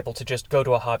being able to just go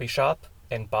to a hobby shop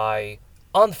and buy...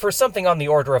 For something on the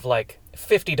order of, like,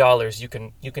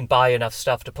 $50, you can buy enough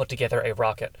stuff to put together a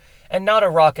rocket. And not a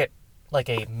rocket like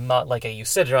you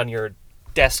sit it on your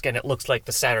desk and it looks like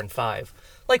the Saturn V.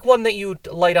 Like one that you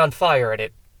light on fire and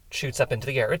it shoots up into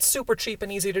the air. It's super cheap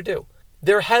and easy to do.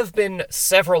 There have been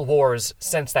several wars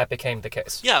since that became the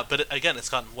case. Yeah, but again, it's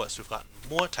gotten worse. We've gotten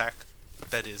more tech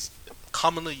that is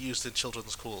commonly used in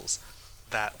children's schools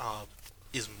that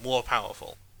is more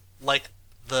powerful. Like,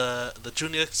 the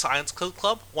Junior Science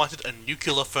Club wanted a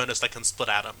nuclear furnace that can split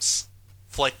atoms.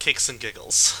 For, like, kicks and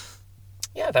giggles.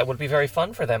 Yeah, that would be very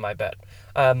fun for them, I bet.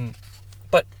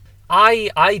 But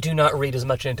I do not read as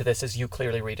much into this as you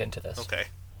clearly read into this. Okay.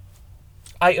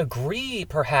 I agree,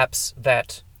 perhaps,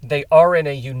 that they are in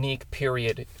a unique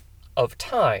period of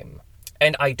time,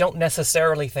 and I don't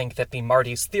necessarily think that the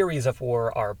Marty's theories of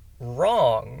war are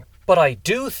wrong, but I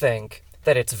do think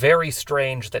that it's very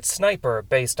strange that Sniper,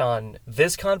 based on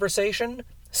this conversation,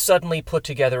 suddenly put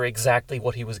together exactly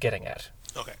what he was getting at.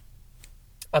 Okay.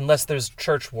 Unless there's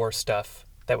church war stuff,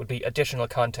 that would be additional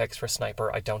context for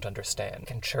Sniper I don't understand.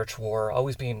 Can church war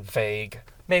always being vague?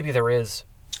 Maybe there is.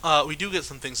 We do get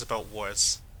some things about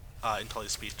wars in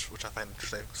Tully's speech, which I find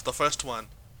interesting. So the first one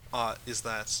is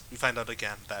that we find out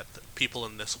again that people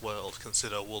in this world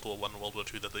consider World War I and World War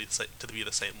II to be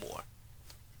the same war.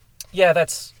 Yeah,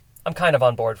 I'm kind of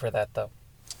on board for that, though.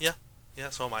 Yeah,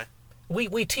 so am I.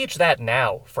 We teach that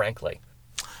now, frankly.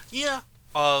 Yeah.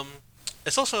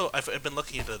 It's also, I've been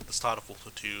looking at the start of World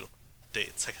War II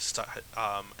dates, and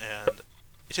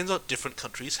it turns out different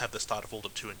countries have the start of World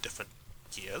War II in different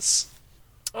years.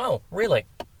 Oh, really?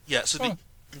 Yeah, so the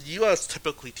U.S.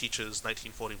 typically teaches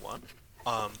 1941,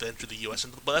 the entry of the U.S.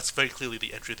 but that's very clearly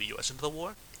the entry of the U.S. into the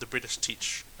war. The British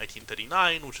teach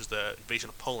 1939, which is the invasion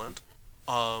of Poland.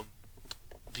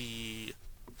 The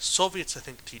Soviets, I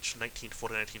think, teach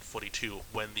 1940, 1942,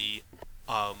 when the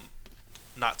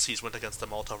Nazis went against the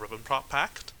Molotov-Ribbentrop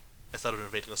Pact and started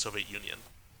invading the Soviet Union.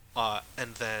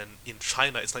 And then in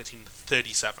China, it's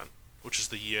 1937, which is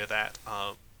the year that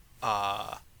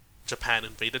Japan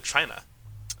invaded China.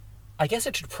 I guess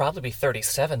it should probably be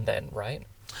 37 then, right?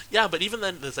 Yeah, but even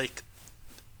then, there's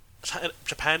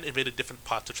Japan invaded different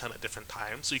parts of China at different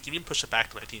times, so you can even push it back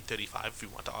to 1935 if you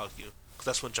want to argue, because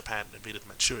that's when Japan invaded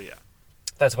Manchuria.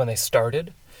 That's when they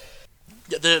started?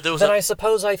 Yeah, there was then I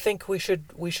suppose I think we should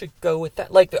go with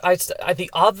that. Like, the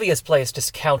obvious place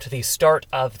to count the start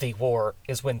of the war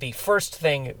is when the first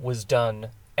thing was done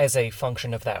as a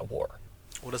function of that war.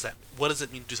 What does that? What does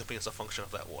it mean to do something as a function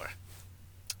of that war?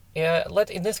 Yeah,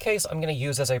 in this case, I'm going to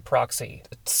use as a proxy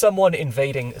someone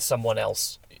invading someone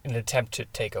else in an attempt to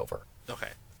take over.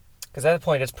 Okay. Because at that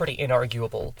point, it's pretty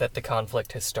inarguable that the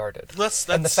conflict has started. That's...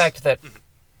 And the fact that...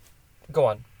 Go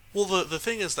on. Well, the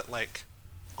thing is that,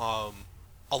 a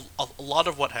lot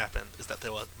of what happened is that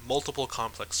there were multiple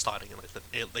conflicts starting in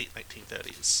the late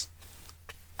 1930s.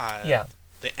 Yeah.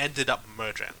 They ended up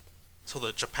merging. So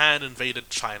Japan invaded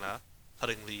China,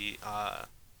 starting the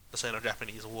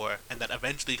Sino-Japanese War, and that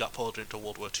eventually got pulled into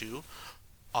World War II.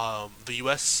 The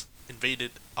U.S.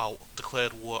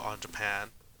 declared war on Japan,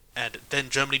 and then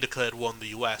Germany declared war on the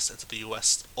U.S., and so the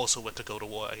U.S. also went to go to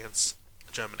war against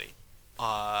Germany.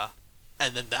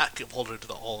 And then that got pulled into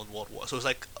the all-in-world war. So it was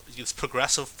like this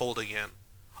progressive folding in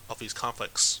of these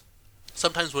conflicts.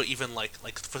 Sometimes we're even like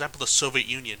for example, the Soviet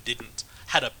Union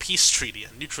had a peace treaty, a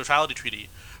neutrality treaty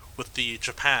with the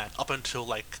Japan up until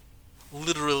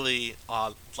literally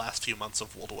last few months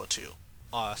of World War II.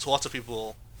 So lots of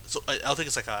people. So I don't think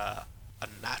it's a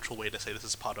natural way to say this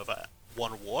is part of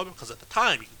one war, because at the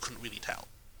time you couldn't really tell.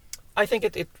 I think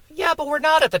it yeah, but we're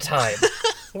not at the time.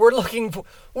 We're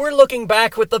looking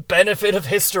back with the benefit of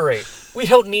history. We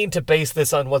don't need to base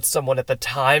this on what someone at the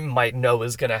time might know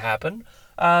is going to happen.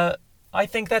 I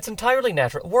think that's entirely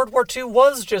natural. World War II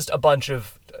was just a bunch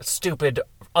of stupid,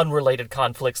 unrelated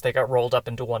conflicts that got rolled up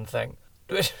into one thing.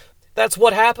 That's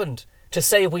what happened. To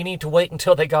say we need to wait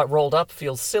until they got rolled up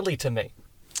feels silly to me.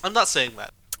 I'm not saying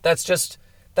that. That's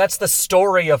the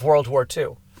story of World War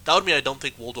II. That would mean I don't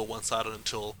think World War I started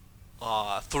until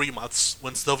 3 months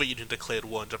when Soviet Union declared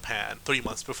war on Japan, 3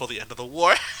 months before the end of the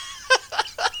war.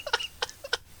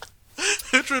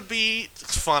 Which would be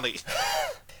funny.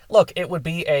 Look, it would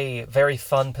be a very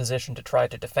fun position to try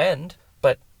to defend,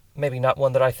 but maybe not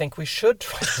one that I think we should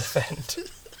try to defend.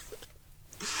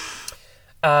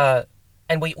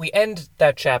 And we end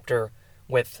that chapter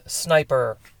with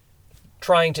Sniper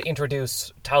trying to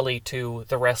introduce Tully to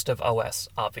the rest of OS,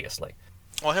 obviously.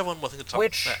 Oh, I have one more thing to talk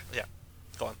about. Yeah,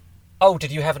 go on. Oh,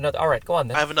 did you have another? All right, go on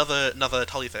then. I have another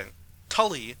Tully thing.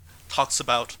 Tully talks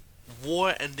about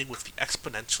war ending with the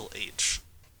exponential age.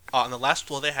 And the last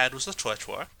war they had was the Church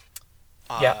War.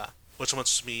 Which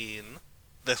must mean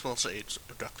the exponential age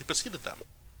directly preceded them.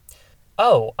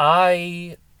 Oh,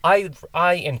 I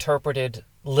interpreted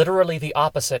literally the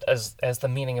opposite as the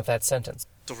meaning of that sentence.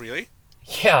 So really?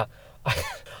 Yeah.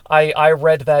 I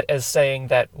read that as saying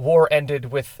that war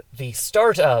ended with the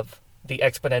start of the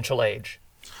exponential age.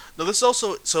 No, this is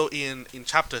also so in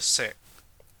chapter 6.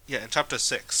 Yeah, in chapter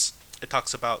 6, it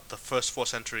talks about the first 4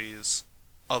 centuries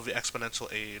of the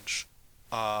exponential age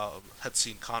had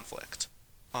seen conflict.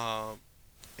 And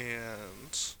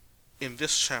in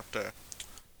this chapter,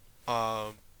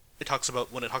 it talks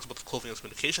about the clothing and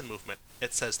communication movement,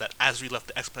 it says that as we left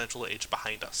the exponential age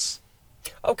behind us.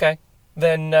 Okay.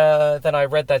 Then I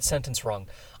read that sentence wrong.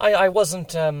 I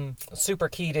wasn't super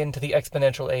keyed into the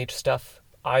exponential age stuff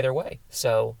either way,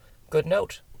 so good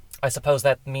note. I suppose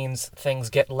that means things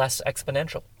get less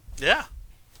exponential. Yeah.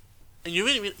 And you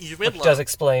read Which does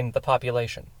explain the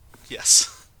population.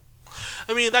 Yes.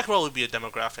 I mean, that could probably be a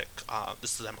demographic,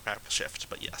 this is a demographic shift,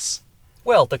 but yes.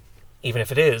 Well, even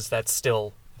if it is, that's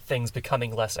still things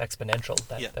becoming less exponential.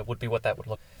 That would be what that would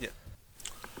look. Yeah.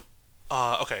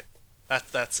 Okay.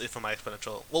 That's it for my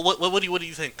exponential. Well, what do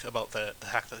you think about the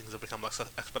fact that things have become less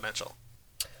exponential?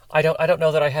 I don't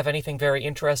know that I have anything very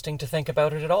interesting to think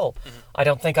about it at all. Mm-hmm. I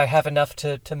don't think I have enough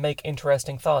to make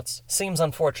interesting thoughts. Seems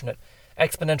unfortunate.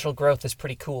 Exponential growth is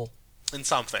pretty cool. In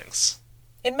some things.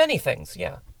 In many things,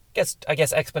 yeah. I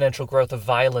guess exponential growth of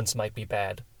violence might be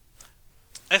bad.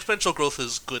 Exponential growth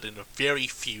is good in very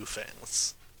few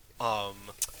things.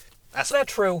 Is that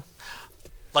true?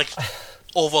 Like,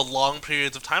 over long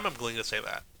periods of time, I'm going to say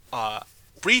that.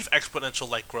 Brief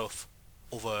exponential-like growth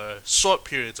over short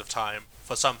periods of time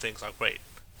for some things are great.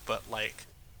 But, like,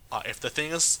 if the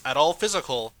thing is at all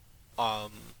physical, we're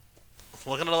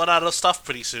going to run out of stuff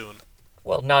pretty soon.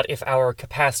 Well, not if our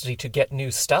capacity to get new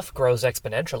stuff grows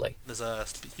exponentially. There's a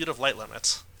speed of light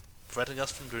limit preventing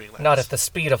us from doing that. Not if the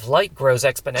speed of light grows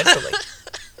exponentially.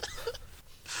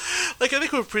 Like, I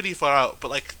think we're pretty far out, but,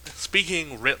 like,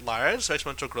 speaking writ large,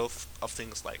 exponential growth of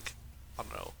things like, I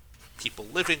don't know, people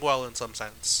living well in some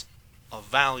sense, of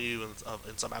value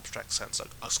in some abstract sense,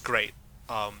 is great.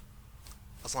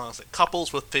 As long as it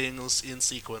couples with things in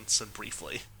sequence and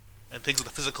briefly, and things in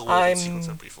the physical world in sequence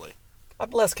and briefly.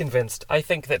 I'm less convinced. I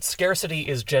think that scarcity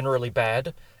is generally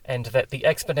bad, and that the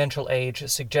exponential age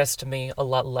suggests to me a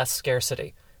lot less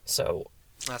scarcity. So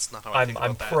that's not how I think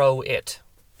about that. I'm pro it.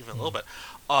 Even a little bit.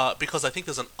 Because I think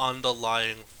there's an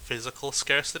underlying physical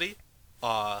scarcity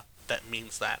that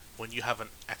means that when you have an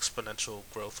exponential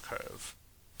growth curve,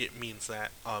 it means that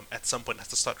at some point it has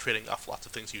to start trading off lots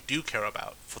of things you do care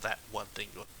about for that one thing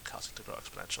you're causing to grow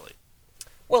exponentially.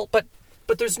 Well, but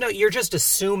there's no. You're just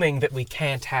assuming that we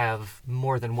can't have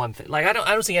more than one thing. Like I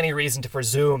don't see any reason to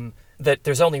presume that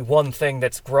there's only one thing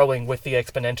that's growing with the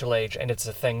exponential age, and it's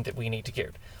a thing that we need to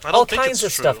gear. All kinds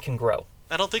of stuff can grow.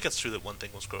 I don't think it's true that one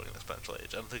thing was growing in exponential age.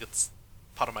 I don't think it's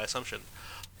part of my assumption.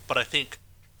 But I think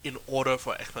in order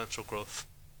for exponential growth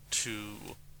to,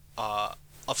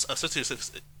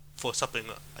 for something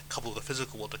like coupled with the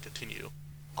physical world to continue,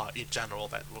 in general,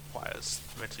 that requires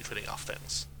eventually trading off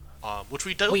things. Which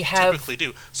we don't typically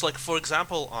do. So, like, for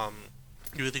example,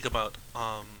 you think about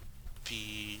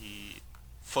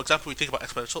we think about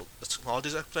exponential, the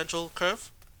technology's exponential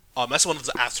curve. That's one of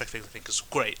the abstract things I think is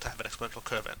great to have an exponential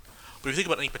curve in. But if you think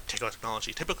about any particular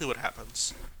technology, typically what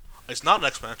happens, it's not an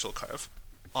exponential curve.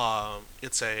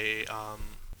 It's a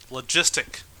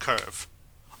logistic curve,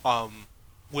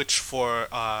 which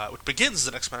begins as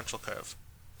an exponential curve,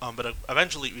 but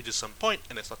eventually it reaches some point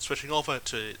and it starts switching over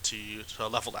to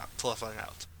leveling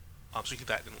out. So you get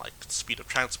that in like speed of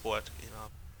transport,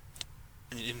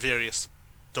 in various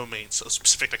domains of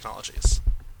specific technologies.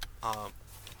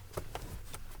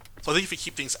 So I think if you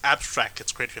keep things abstract,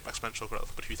 it's great if you have exponential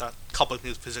growth, but if you start coupling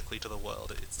things physically to the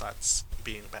world, it starts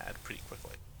being bad pretty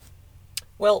quickly.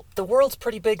 Well, the world's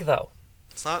pretty big, though.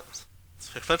 It's not.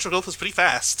 Exponential growth is pretty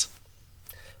fast.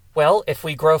 Well, if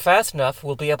we grow fast enough,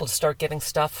 we'll be able to start getting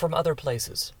stuff from other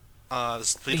places.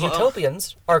 The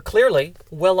utopians are clearly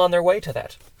well on their way to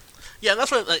that. Yeah, and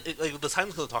that's why like the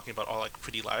timescales we're talking about are like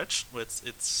pretty large. It's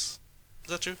is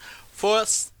that true? For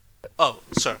us,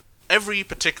 every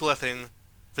particular thing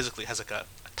physically has like a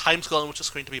timescale in which it's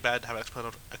going to be bad to have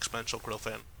exponential growth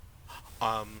in.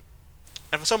 And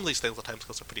for some of these things, the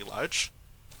timescales are pretty large.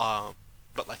 But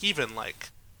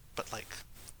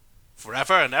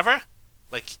forever and ever,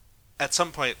 like at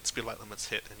some point, speed of light limits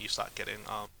hit, and you start getting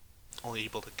only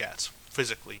able to get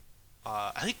physically.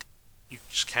 I think you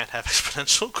just can't have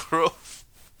exponential growth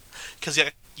because you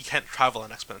can't travel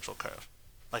an exponential curve.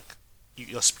 Like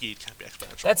your speed can't be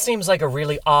exponential. That seems like a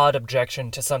really odd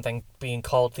objection to something being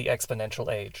called the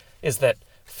exponential age. Is that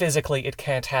physically it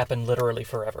can't happen literally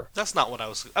forever? That's not what I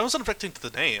was. I wasn't objecting to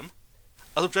the name.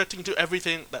 I was objecting to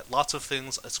everything that lots of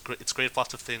things. It's great if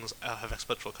lots of things have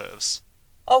exponential curves.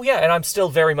 Oh yeah, and I'm still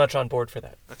very much on board for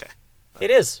that. Okay.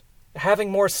 It is.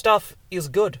 Having more stuff is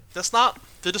good. That's not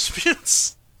the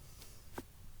disputes.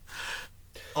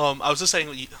 I was just saying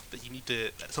that you need to,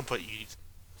 at some point,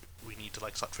 we need to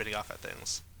like start trading off at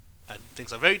things, and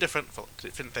things are very different for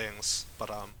different things. But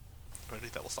I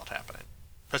think that will start happening,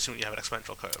 especially when you have an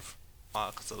exponential curve,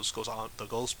 because the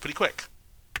goes pretty quick.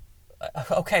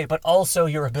 Okay, but also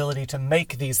your ability to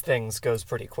make these things goes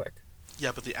pretty quick.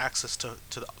 Yeah, but the access to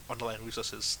the underlying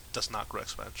resources does not grow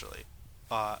exponentially.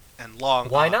 and long.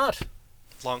 Why not?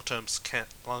 Long terms can't.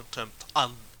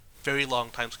 Very long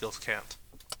time scales can't.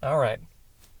 All right.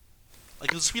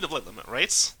 Like the speed of light limit,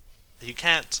 right? You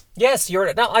can't. Yes,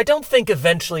 you're. Now, I don't think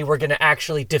eventually we're going to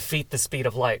actually defeat the speed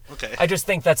of light. Okay. I just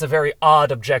think that's a very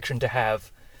odd objection to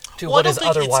have to what is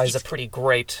otherwise a pretty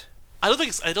great. I don't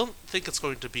think it's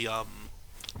going to be. I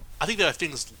think there are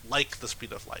things like the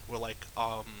speed of light, where like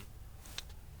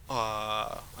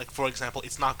for example,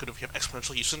 it's not good if you have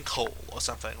exponential use in coal or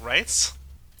something, right?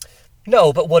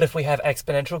 No, but what if we have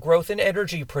exponential growth in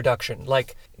energy production?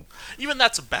 Like, even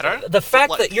that's better. The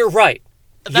fact that you're right,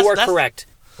 you are correct.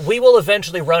 We will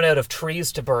eventually run out of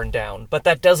trees to burn down, but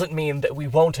that doesn't mean that we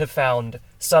won't have found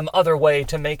some other way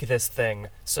to make this thing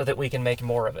so that we can make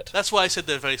more of it. That's why I said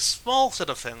there are a very small set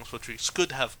of things which we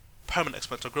could have permanent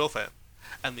exponential growth in,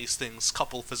 and these things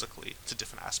couple physically to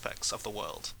different aspects of the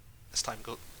world as time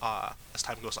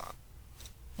goes on.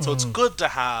 So it's good to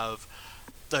have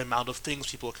the amount of things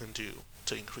people can do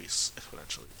to increase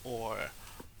exponentially, or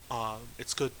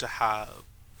it's good to have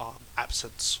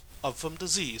absence of some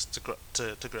disease to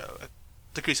grow,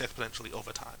 decrease exponentially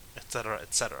over time, etc.,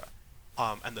 etc.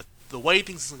 And the way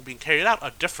things are being carried out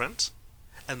are different,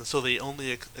 and so they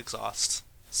only exhaust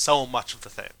so much of the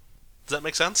thing. Does that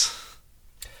make sense?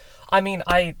 I mean,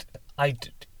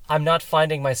 I'm not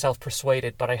finding myself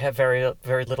persuaded, but I have very,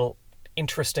 very little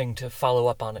interesting to follow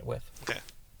up on it with. Okay.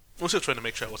 I was just trying to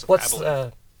make sure I wasn't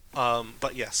babbling.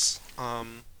 But yes.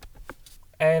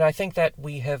 And I think that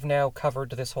we have now covered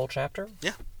this whole chapter?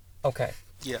 Yeah. Okay.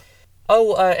 Yeah.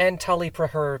 Oh, and Tully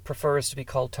prefers to be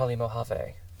called Tully Mojave.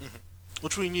 Mm-hmm.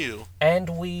 Which we knew. And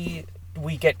we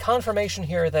get confirmation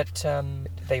here that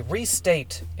they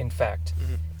restate, in fact,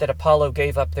 that Apollo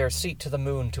gave up their seat to the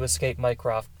moon to escape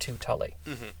Mycroft to Tully.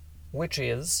 Mm-hmm. Which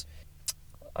is...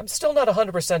 I'm still not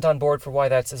 100% on board for why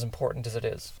that's as important as it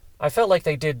is. I felt like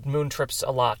they did moon trips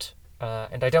a lot,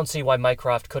 and I don't see why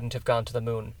Mycroft couldn't have gone to the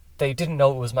moon. They didn't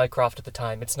know it was Mycroft at the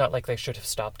time. It's not like they should have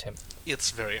stopped him. It's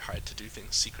very hard to do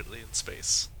things secretly in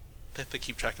space. They have to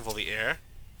keep track of all the air,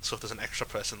 so if there's an extra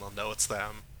person, they'll know it's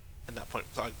them. At that point,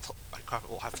 Mycroft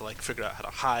will have to figure out how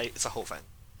to hide. It's a whole thing.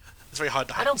 It's very hard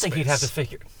to hide. I don't think he'd have to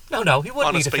figure. No, he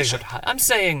wouldn't need to figure out. I'm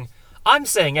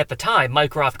saying at the time,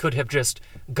 Mycroft could have just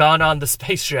gone on the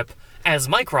spaceship as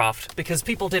Mycroft because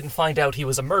people didn't find out he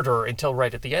was a murderer until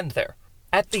right at the end there.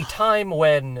 At the time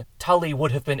when Tully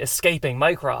would have been escaping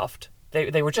Mycroft,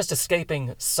 they were just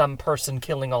escaping some person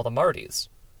killing all the Martys.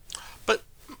 But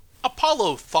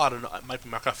Apollo thought it might be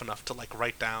Mycroft enough to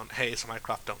write down, "Hey, so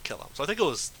Mycroft, don't kill him." So I think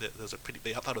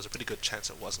they thought it was a pretty good chance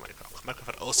it was Mycroft.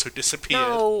 Mycroft had also disappeared.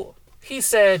 No, he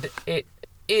said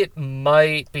it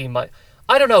might be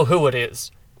I don't know who it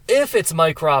is. If it's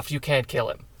Mycroft, you can't kill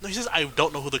him. No, he says, "I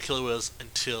don't know who the killer is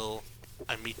until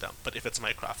I meet them, but if it's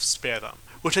Mycroft, spare them."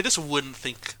 Which I just wouldn't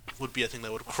think would be a thing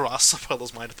that would cross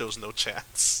Apollo's mind if there was no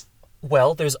chance.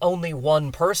 Well, there's only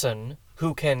one person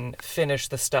who can finish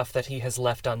the stuff that he has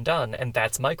left undone, and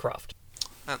that's Mycroft.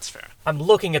 That's fair. I'm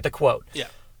looking at the quote. Yeah.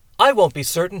 "I won't be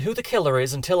certain who the killer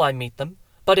is until I meet them,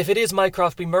 but if it is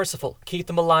Mycroft, be merciful. Keep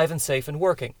them alive and safe and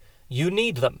working. You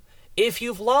need them. If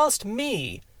you've lost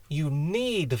me, you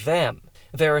need them.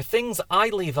 There are things I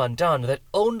leave undone that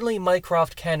only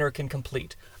Mycroft can or can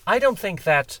complete." I don't think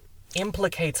that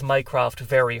implicates Mycroft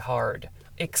very hard,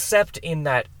 except in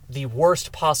that the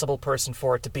worst possible person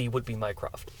for it to be would be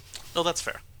Mycroft. No, that's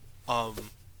fair. Yeah.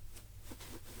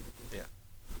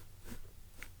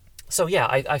 So yeah,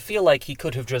 I feel like he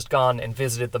could have just gone and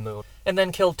visited the moon, and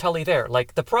then killed Tully there.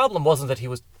 The problem wasn't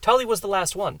that Tully was the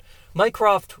last one.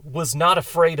 Mycroft was not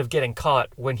afraid of getting caught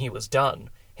when he was done.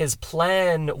 His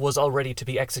plan was already to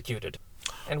be executed.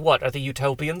 And what, are the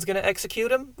Utopians going to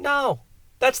execute him? No.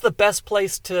 That's the best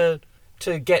place to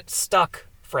get stuck,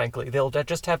 frankly. They'll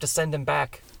just have to send him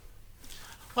back.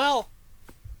 Well,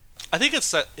 I think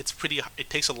it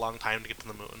takes a long time to get to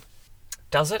the moon.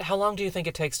 Does it? How long do you think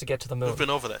it takes to get to the moon? We've been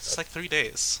over this. It's 3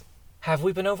 days. Have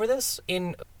we been over this?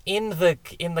 In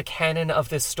the canon of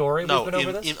this story, no, we've been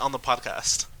over this? On the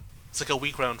podcast. It's a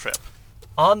week round trip.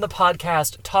 On the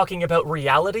podcast, talking about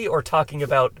reality or talking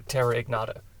about Terra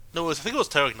Ignata? No, I think it was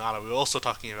Terra Ignata. We were also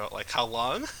talking about, how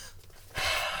long?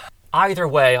 Either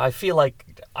way, I feel like...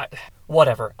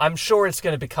 whatever. I'm sure it's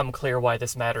going to become clear why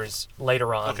this matters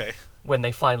later on. Okay. When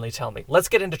they finally tell me. Let's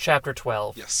get into Chapter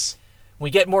 12. Yes. We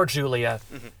get more Julia.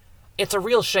 Mm-hmm. It's a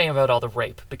real shame about all the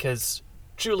rape, because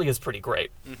Julia's pretty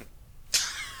great.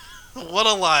 Mm-hmm. What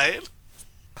a line!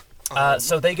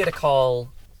 So they get a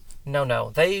call...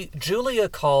 No. Julia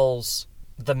calls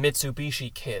the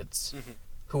Mitsubishi kids,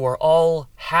 who are all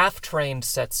half-trained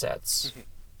sets,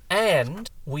 and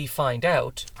we find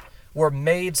out were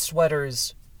made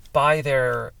sweaters by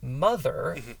their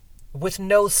mother with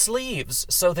no sleeves,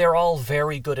 so they're all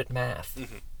very good at math.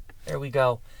 There we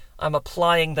go. I'm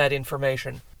applying that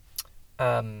information.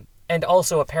 And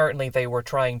also, apparently, they were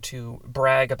trying to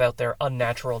brag about their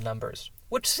unnatural numbers,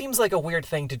 which seems like a weird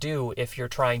thing to do if you're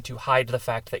trying to hide the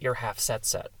fact that you're half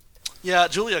set. Yeah,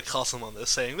 Julia calls him on this,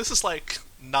 saying, this is, like,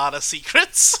 not a secret.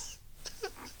 This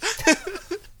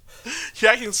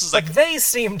is like... But they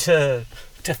seem to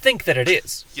think that it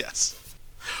is. Yes.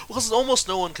 Well, because almost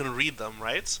no one can read them,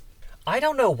 right? I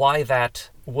don't know why that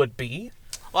would be.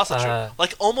 Well, that's not true.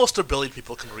 Like, almost 1 billion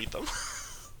people can read them.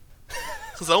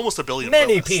 Because almost 1 billion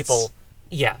Many Brillists. People.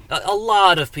 Yeah, a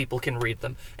lot of people can read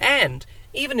them. And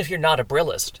even if you're not a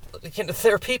Brillist,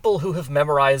 there are people who have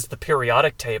memorized the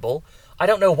periodic table. I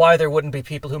don't know why there wouldn't be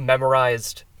people who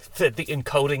memorized the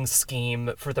encoding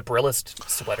scheme for the Brillist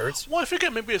sweaters. Well, I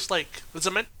figure maybe it's like...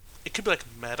 it could be like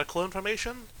medical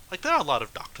information. Like, there are a lot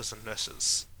of doctors and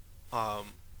nurses.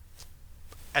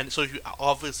 And so if you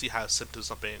obviously have symptoms of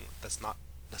something that's not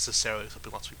necessarily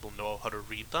something lots of people know how to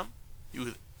read them,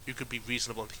 you could be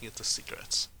reasonable in thinking it's a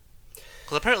secret.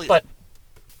 Because apparently...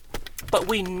 But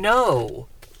we know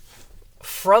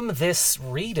from this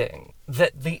reading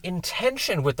that the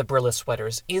intention with the Brilla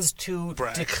sweaters is to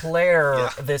declare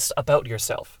this about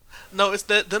yourself. No,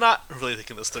 they're not really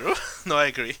thinking this through. No, I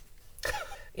agree.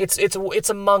 It's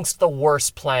amongst the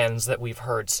worst plans that we've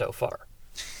heard so far.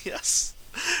 Yes.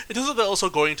 It is that they're also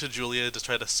going to Julia to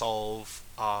try to solve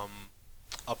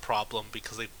a problem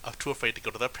because they are too afraid to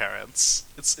go to their parents.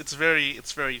 It's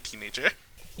very teenager.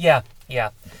 Yeah.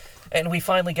 And we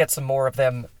finally get some more of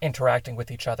them interacting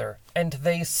with each other. And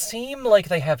they seem like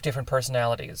they have different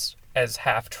personalities as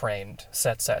half-trained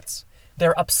sets.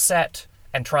 They're upset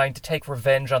and trying to take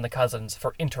revenge on the cousins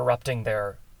for interrupting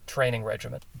their training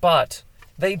regimen. But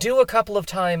they do a couple of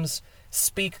times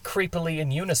speak creepily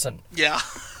in unison. Yeah.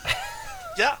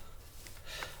 Yeah.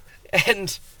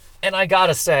 And I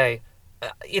gotta say,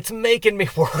 it's making me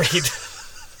worried.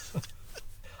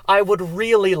 I would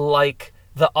really like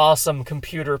the awesome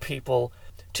computer people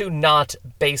to not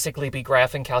basically be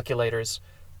graphing calculators,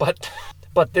 but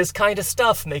this kind of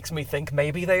stuff makes me think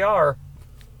maybe they are.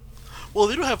 Well,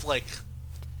 they do have, like...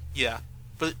 Yeah.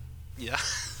 But, yeah.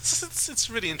 It's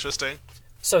really interesting.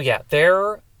 So yeah,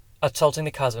 they're assaulting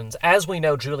the cousins. As we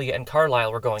know, Julia and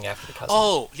Carlisle were going after the cousins.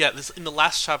 Oh, yeah, in the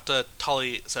last chapter,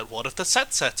 Tully said, what if the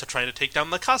sets are trying to take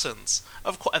down the cousins?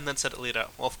 And then said it later,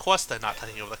 well, of course they're not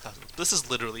taking over the cousins. This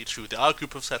is literally true. There are a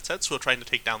group of sets who are trying to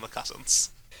take down the cousins.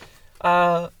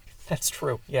 That's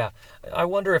true, yeah. I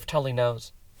wonder if Tully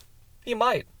knows. He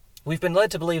might. We've been led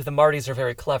to believe the Martys are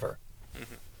very clever.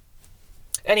 Mm-hmm.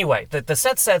 Anyway, the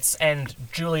sets and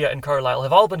Julia and Carlisle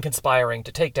have all been conspiring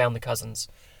to take down the cousins,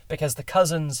 because the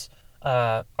cousins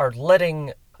are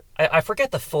letting... I forget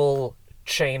the full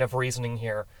chain of reasoning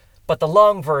here, but the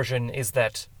long version is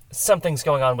that something's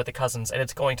going on with the cousins, and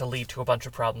it's going to lead to a bunch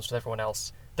of problems with everyone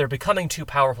else. They're becoming too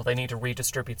powerful. They need to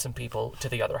redistribute some people to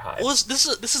the other hives. Well,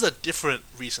 this is a different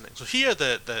reasoning. So here,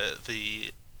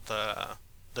 the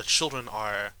children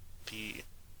are the...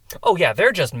 Oh yeah,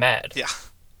 they're just mad. Yeah,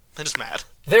 they're just mad.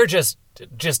 They're just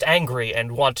angry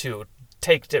and want to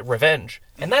take revenge,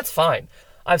 and that's fine.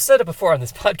 I've said it before on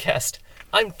this podcast.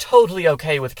 I'm totally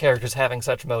okay with characters having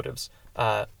such motives.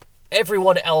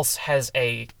 Everyone else has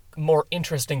a more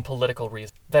interesting political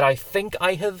reason that I think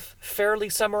I have fairly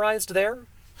summarized there.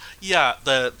 Yeah,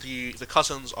 the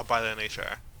cousins are by their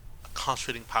nature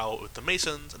concentrating power with the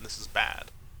Masons, and this is bad.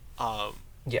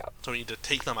 Yeah. So we need to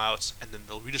take them out, and then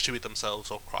they'll redistribute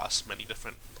themselves across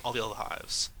all the other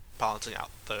hives, balancing out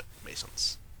the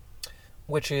Masons.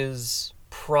 Which is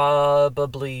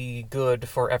probably good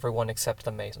for everyone except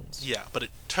the Masons. Yeah, but it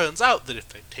turns out that if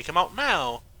they take them out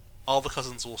now, all the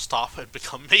cousins will stop and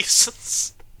become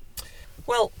Masons.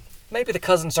 Well, maybe the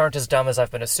cousins aren't as dumb as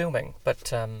I've been assuming,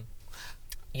 but,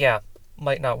 yeah,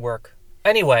 might not work.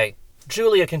 Anyway,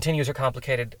 Julia continues her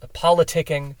complicated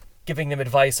politicking, giving them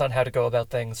advice on how to go about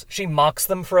things. She mocks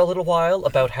them for a little while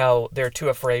about how they're too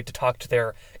afraid to talk to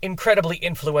their incredibly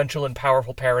influential and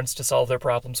powerful parents to solve their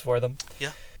problems for them.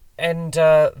 Yeah. And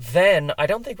then, I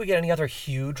don't think we get any other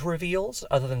huge reveals,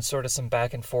 other than sort of some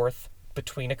back and forth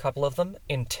between a couple of them,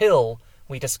 until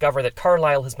we discover that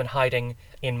Carlisle has been hiding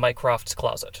in Mycroft's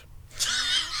closet.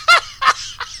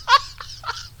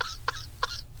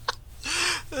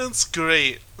 That's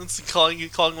great. Calling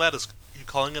it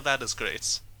that is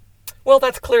great. Well,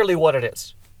 that's clearly what it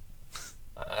is.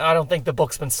 I don't think the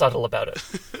book's been subtle about it.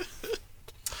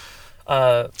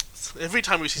 Every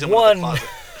time we see someone in the closet,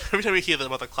 every time we hear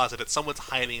about the closet, it's someone's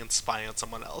hiding and spying on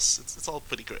someone else. It's all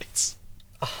pretty great.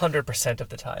 100% of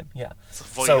the time, yeah.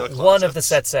 So one of the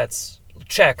sets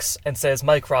checks and says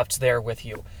Mycroft's there with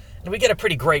you. And we get a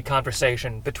pretty great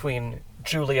conversation between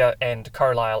Julia and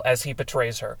Carlisle as he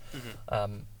betrays her.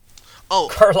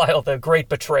 Carlisle, the great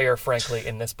betrayer, frankly,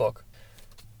 in this book.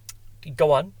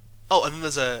 Go on. Oh, and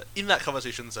then in that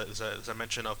conversation, there's a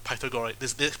mention of Pythagorean.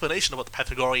 There's the explanation of what the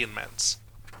Pythagorean meant.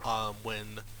 Oh,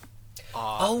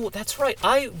 that's right.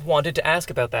 I wanted to ask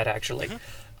about that, actually.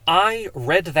 I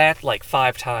read that like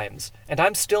 5 times, and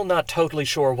I'm still not totally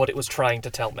sure what it was trying to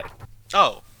tell me.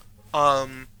 Oh.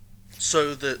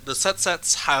 So the sets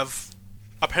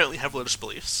apparently have religious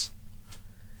beliefs,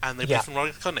 and they believe in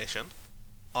reincarnation.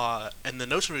 And the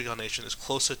notion of reincarnation is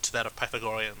closer to that of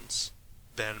Pythagoreans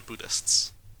than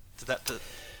Buddhists.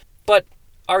 But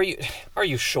are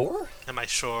you sure? Am I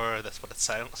sure that's what it's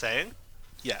saying?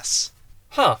 Yes.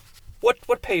 Huh.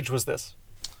 What page was this?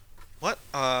 What?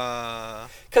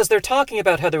 Because they're talking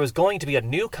about how there was going to be a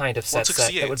new kind of set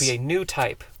that would be a new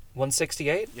type.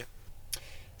 168? Yeah.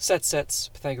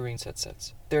 Sets, Pythagorean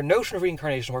sets. Their notion of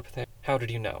reincarnation were Pythagorean. How did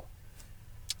you know?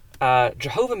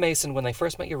 Jehovah Mason, when they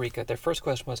first met Eureka, their first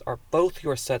question was, are both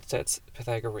your sets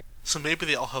Pythagorean? So maybe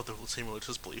they all have the same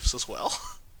religious beliefs as well.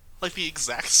 Like the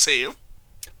exact same.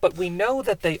 But we know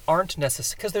that they aren't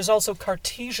necessary, because there's also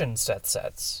Cartesian sets.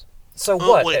 So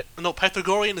what? Wait, no,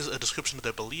 Pythagorean is a description of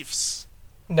their beliefs.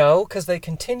 No, because they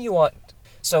continue on.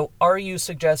 So are you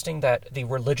suggesting that the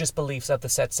religious beliefs of the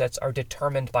sets are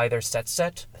determined by their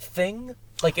set thing?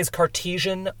 Like, is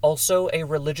Cartesian also a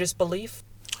religious belief?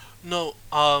 No,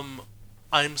 I'm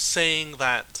saying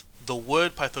that the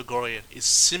word Pythagorean is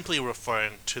simply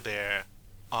referring to their,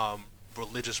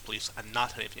 religious beliefs and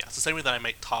not anything else. The same way that I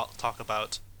might talk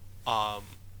about, a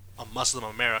Muslim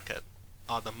American.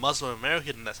 The Muslim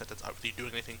American in that sentence aren't really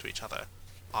doing anything to each other.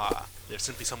 They're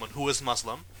simply someone who is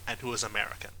Muslim and who is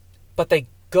American. But they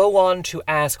go on to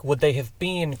ask, would they have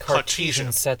been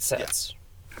Cartesian sets? Yeah.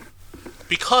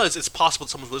 Because it's possible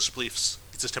that someone's religious beliefs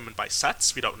is determined by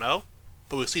sets, we don't know.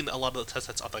 But we've seen that a lot of the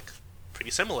sets are like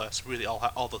pretty similar, so really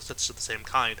all the sets of the same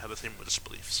kind have the same religious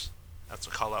beliefs. That's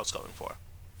what Carlisle's going for.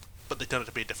 But they tend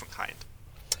to be a different kind.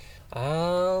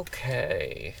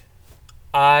 Okay.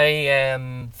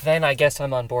 Then I guess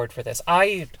I'm on board for this.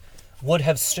 I would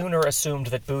have sooner assumed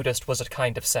that Buddhist was a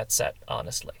kind of set,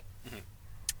 honestly.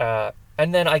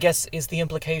 And then I guess is the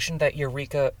implication that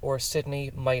Eureka or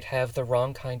Sydney might have the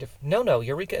wrong kind of... No,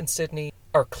 Eureka and Sydney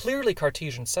are clearly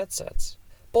Cartesian sets.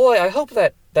 Boy, I hope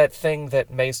that thing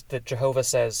that Jehovah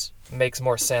says makes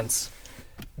more sense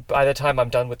by the time I'm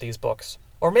done with these books.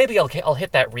 Or maybe I'll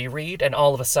hit that reread, and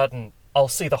all of a sudden I'll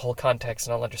see the whole context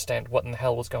and I'll understand what in the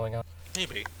hell was going on.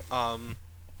 Maybe. I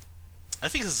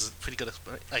think this is a pretty good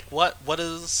explanation. Like, what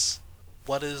is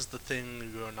the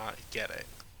thing you're not getting?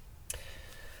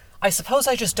 I suppose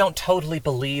I just don't totally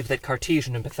believe that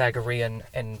Cartesian and Pythagorean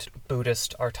and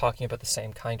Buddhist are talking about the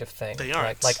same kind of thing. They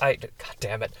aren't. God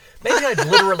damn it. Maybe I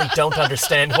literally don't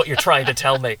understand what you're trying to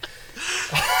tell me.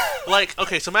 Like,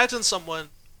 okay, so imagine someone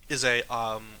is a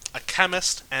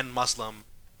chemist and Muslim.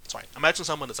 Sorry, imagine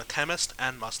someone is a chemist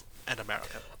and Muslim and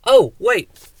American. Oh, wait.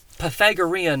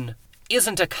 Pythagorean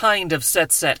isn't a kind of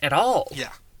set at all.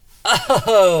 Yeah.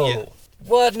 Oh. Yeah.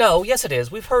 What? No, yes it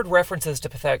is. We've heard references to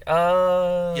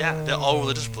Pythagorean. Yeah, they're all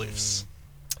religious beliefs.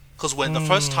 Because when the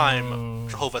first time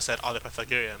Jehovah said, are they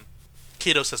Pythagorean,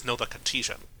 Cato says, no, they're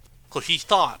Cartesian. So he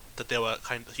thought that they were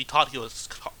he thought they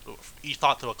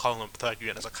were calling them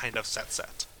Pythagorean as a kind of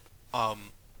set.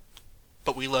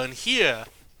 But we learn here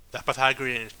that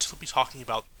Pythagorean is to be talking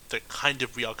about the kind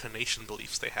of reincarnation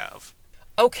beliefs they have.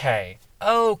 Okay.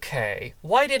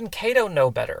 Why didn't Cato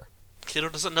know better? Cato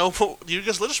doesn't know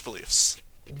Eureka's religious beliefs.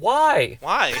 Why?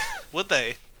 Why would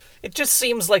they? It just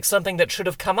seems like something that should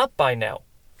have come up by now.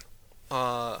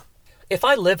 If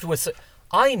I lived with...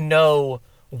 I know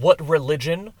what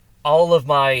religion all of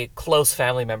my close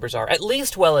family members are, at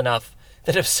least well enough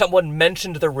that if someone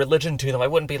mentioned their religion to them, I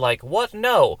wouldn't be like, what?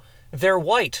 No, they're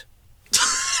white.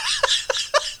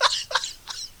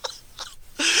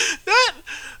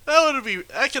 That would be...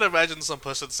 I can imagine some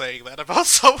person saying that about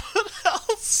someone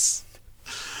else.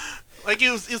 Like,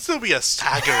 it'd still be a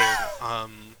staggering,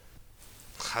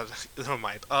 never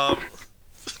mind.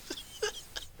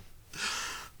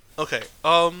 Okay,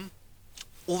 well,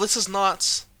 this is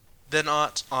not... You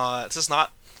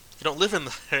don't live in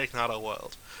the Harry Knotto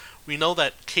world. We know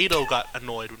that Cato got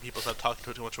annoyed when people started talking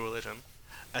to too much religion.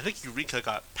 I think Eureka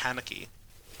got panicky.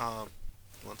 1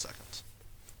 second.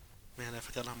 Man, I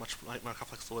forgot how much more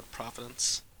complex the word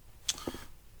providence.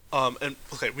 And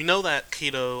okay, we know that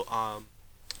Cato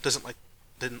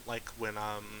didn't like when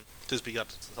Thisbe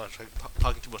got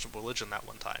talking too much about religion that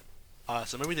one time.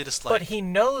 So maybe they just like. But he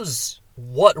knows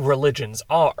what religions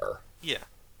are. Yeah,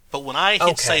 But when I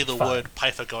Okay, say the fine. word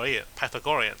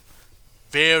Pythagorean,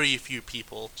 very few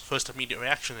people's first immediate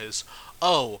reaction is,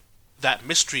 oh, that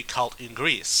mystery cult in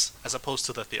Greece, as opposed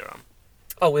to the theorem.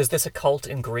 Oh, is this a cult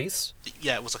in Greece?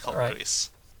 Yeah, it was a cult Alright. in Greece.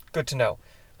 Good to know.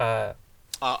 About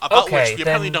Okay, which we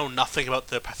apparently then- know nothing about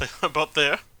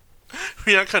their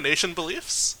reincarnation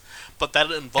beliefs, but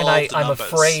that involved And I'm numbers.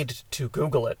 afraid to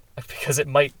Google it, because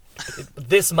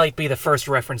this might be the first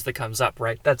reference that comes up,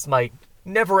 right? That's my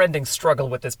never-ending struggle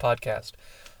with this podcast.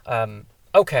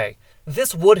 Okay,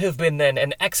 this would have been then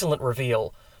an excellent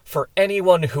reveal for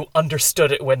anyone who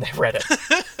understood it when they read it.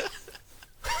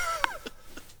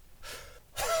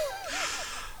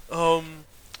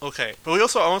 Okay, but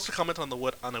I want to comment on the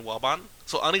word Aniwaban.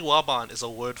 So Aniwaban is a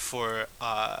word for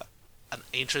an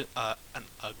ancient a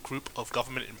group of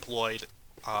government-employed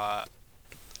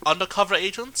undercover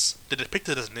agents. They're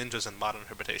depicted as ninjas in modern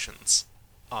interpretations,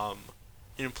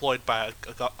 employed by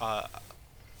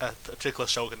a particular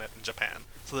shogunate in Japan.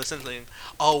 So they're essentially,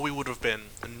 we would have been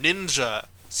ninja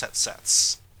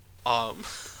sets,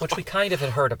 Which we kind of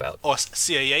had heard about. or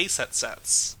CIA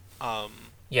sets.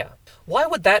 Yeah. Why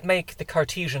would that make the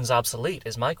Cartesians obsolete,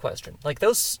 is my question. Like,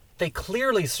 they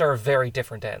clearly serve very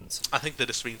different ends. I think they're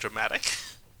just being dramatic.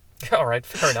 Alright,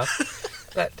 fair enough.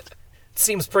 That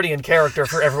seems pretty in character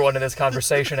for everyone in this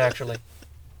conversation, actually.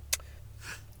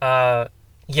 Yeah,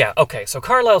 okay, so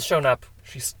Carlisle's shown up.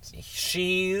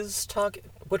 She's talking...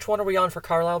 Which one are we on for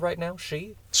Carlisle right now?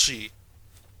 She? She.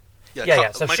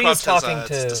 Yeah, so she's Mycroft talking has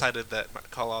to- decided that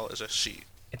Carlisle is a she.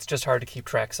 It's just hard to keep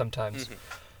track sometimes.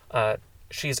 Mm-hmm.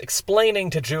 She's explaining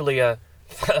to Julia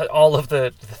all of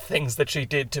the things that she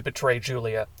did to betray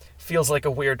Julia. Feels like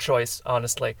a weird choice,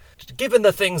 honestly. Given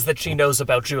the things that she knows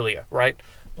about Julia, right?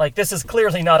 Like, this is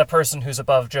clearly not a person who's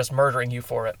above just murdering you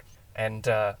for it. And,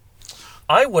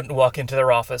 I wouldn't walk into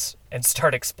their office and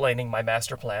start explaining my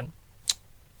master plan.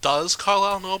 Does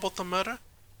Carlisle know about the murder?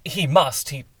 He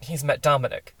must. He's met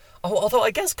Dominic. Oh, although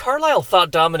I guess Carlisle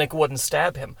thought Dominic wouldn't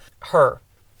stab him. Her.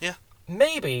 Yeah.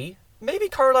 Maybe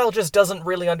Carlisle just doesn't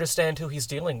really understand who he's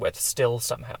dealing with still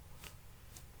somehow.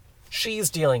 She's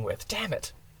dealing with, damn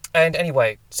it. And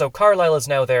anyway, so Carlisle is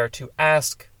now there to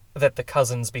ask that the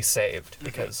cousins be saved,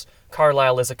 because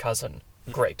Carlisle is a cousin.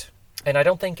 Great. And I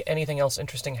don't think anything else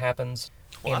interesting happens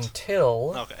What?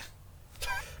 until... Okay.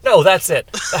 No, that's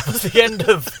it. That was the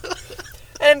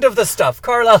end of the stuff.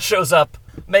 Carlisle shows up,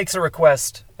 makes a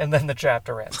request, and then the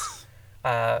chapter ends.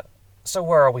 So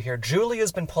where are we here?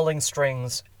 Julia's been pulling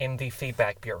strings in the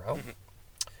feedback bureau.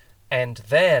 And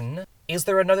then, is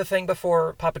there another thing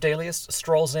before Papadelius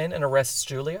strolls in and arrests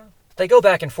Julia? They go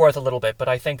back and forth a little bit, but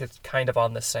I think it's kind of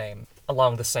along the same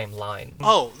line.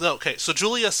 Oh, no, okay. So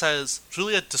Julia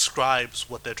describes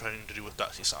what they're trying to do with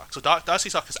Darcy Sock. So Darcy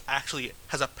Sock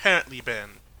has apparently been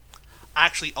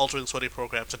actually altering sweaty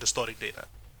programs and distorting data.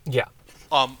 Yeah.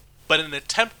 But in an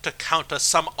attempt to counter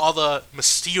some other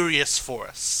mysterious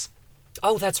force.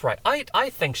 Oh, that's right. I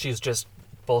think she's just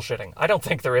bullshitting. I don't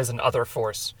think there is an other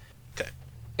force. Okay.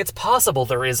 It's possible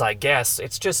there is, I guess.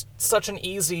 It's just such an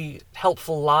easy,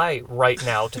 helpful lie right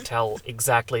now to tell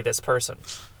exactly this person.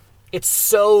 It's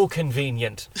so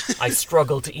convenient, I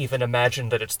struggle to even imagine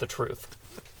that it's the truth.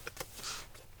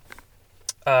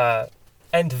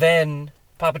 And then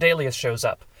Papadelius shows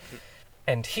up,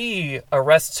 and he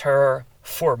arrests her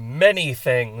for many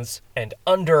things and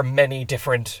under many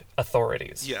different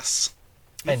authorities. Yes.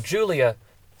 And Julia,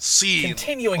 Scene.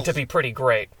 continuing to be pretty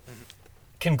great,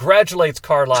 congratulates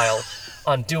Carlisle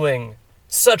on doing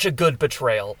such a good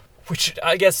betrayal, which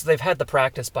I guess they've had the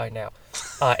practice by now,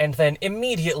 and then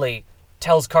immediately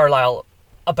tells Carlisle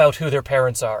about who their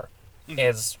parents are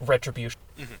as retribution.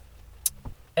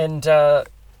 And,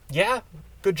 yeah,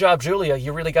 good job, Julia.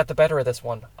 You really got the better of this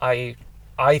one. I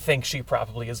think she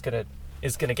probably is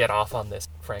gonna get off on this,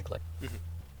 frankly.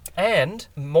 And,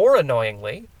 more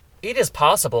annoyingly, it is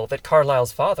possible that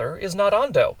Carlisle's father is not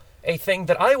Ondo, a thing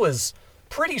that I was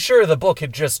pretty sure the book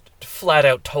had just flat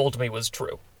out told me was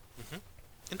true.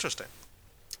 Interesting.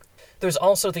 There's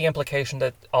also the implication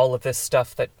that all of this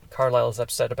stuff that Carlisle is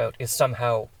upset about is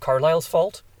somehow Carlisle's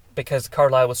fault, because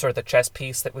Carlisle was sort of the chess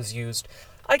piece that was used.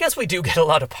 I guess we do get a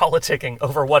lot of politicking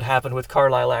over what happened with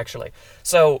Carlisle, actually.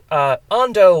 So,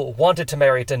 Ondo wanted to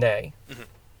marry Danae,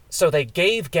 so they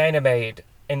gave Ganymede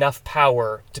enough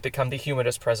power to become the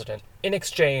humanist president in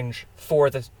exchange for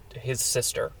his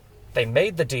sister. They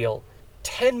made the deal.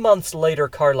 10 months later,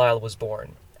 Carlisle was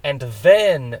born, and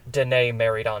then Danae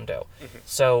married Ondo.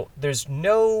 So there's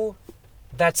no...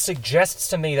 That suggests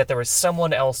to me that there was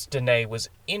someone else Danae was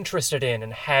interested in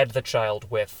and had the child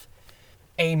with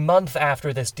a month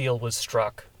after this deal was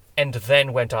struck, and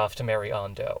then went off to marry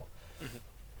Ondo.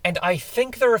 And I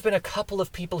think there have been a couple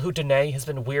of people who Danae has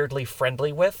been weirdly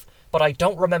friendly with, but I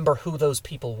don't remember who those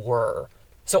people were.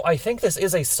 So I think this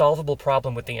is a solvable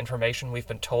problem with the information we've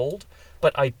been told,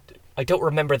 but I don't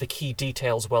remember the key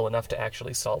details well enough to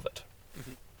actually solve it.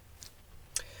 Mm-hmm.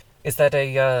 Is that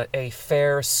a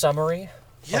fair summary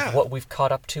of what we've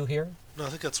caught up to here? No, I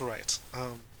think that's right.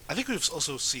 I think we've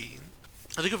also seen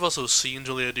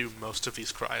Julia do most of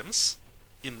these crimes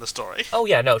in the story. Oh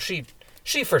yeah, no, she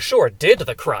for sure did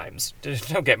the crimes.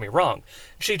 Don't get me wrong.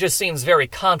 She just seems very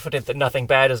confident that nothing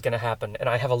bad is going to happen, and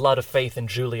I have a lot of faith in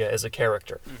Julia as a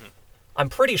character. Mm-hmm. I'm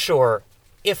pretty sure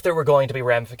if there were going to be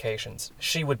ramifications,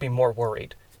 she would be more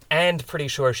worried, and pretty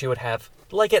sure she would have,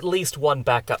 like, at least one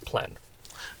backup plan.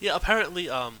 Yeah, apparently,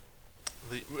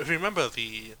 if you remember,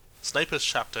 the Snipers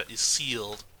chapter is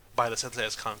sealed by the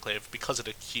Sensei's Conclave because it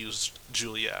accused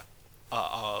Julia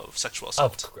of sexual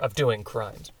assault. Of doing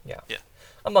crimes, yeah. Yeah.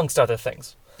 Amongst other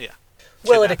things. Yeah.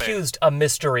 Well, it accused a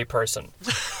mystery person.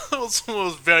 It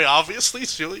was very obviously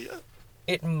Julia.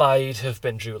 It might have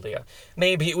been Julia.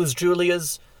 Maybe it was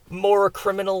Julia's more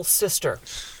criminal sister.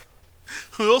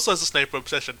 Who also has a sniper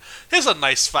obsession. Here's a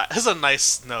nice fact. Here's a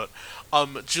nice note.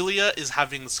 Julia is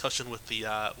having a discussion with the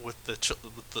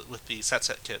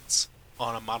Set kids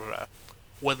on a monitor.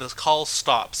 When the call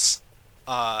stops,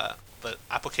 the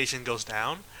application goes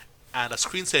down, and a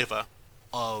screensaver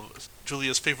of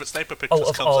Julia's favorite sniper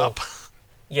pictures comes up.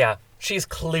 Yeah, she's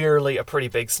clearly a pretty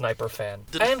big sniper fan.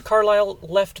 And Carlisle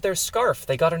left their scarf.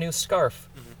 They got a new scarf.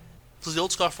 Mm-hmm. So the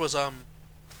old scarf was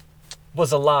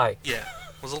a lie. Yeah,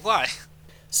 was a lie.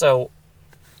 So,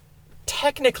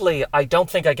 technically, I don't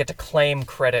think I get to claim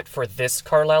credit for this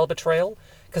Carlisle betrayal,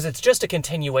 because it's just a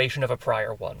continuation of a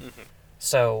prior one. Mm-hmm.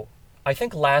 So, I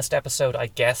think last episode I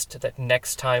guessed that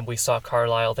next time we saw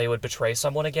Carlisle, they would betray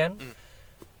someone again. Mm.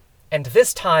 And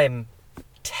this time,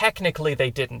 technically they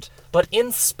didn't. But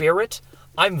in spirit,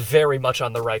 I'm very much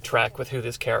on the right track with who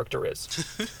this character is.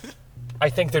 I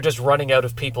think they're just running out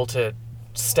of people to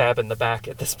stab in the back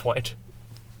at this point.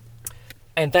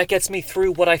 And that gets me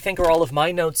through what I think are all of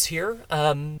my notes here.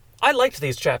 I liked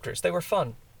these chapters. They were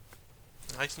fun.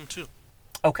 I liked them too.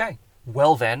 Okay.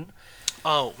 Well then.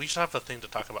 Oh, we should have a thing to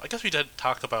talk about. I guess we did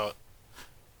talk about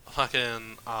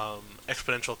fucking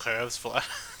exponential curves for a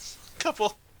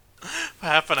couple...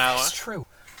 half an hour. That's true.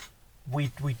 We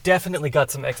definitely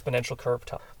got some exponential curve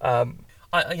talk.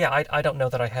 I don't know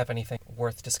that I have anything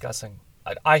worth discussing.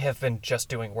 I have been just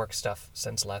doing work stuff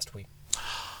since last week.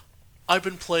 I've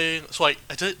been playing... So I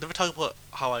did never talk about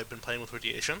how I've been playing with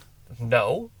radiation.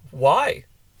 No? Why?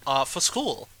 For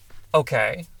school.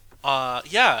 Okay.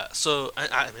 Yeah, so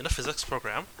I'm in a physics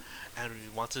program, and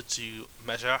we wanted to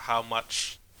measure how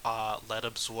much lead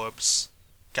absorbs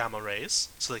gamma rays.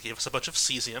 So they gave us a bunch of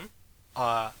cesium,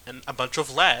 and a bunch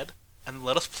of lead, and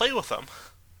let us play with them.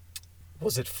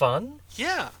 Was it fun?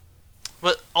 Yeah.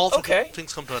 But all the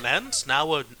things come to an end. Now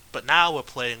we're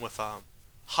playing with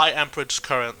high amperage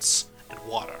currents and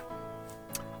water.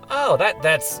 Oh,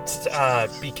 that's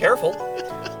be careful.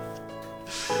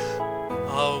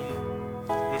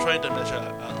 We're trying to measure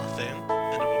a thing,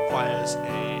 and it requires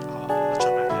a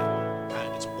electromagnet,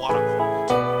 and it's water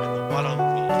cooled, and the water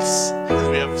leaks.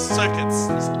 We have circuits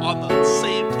on the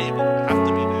same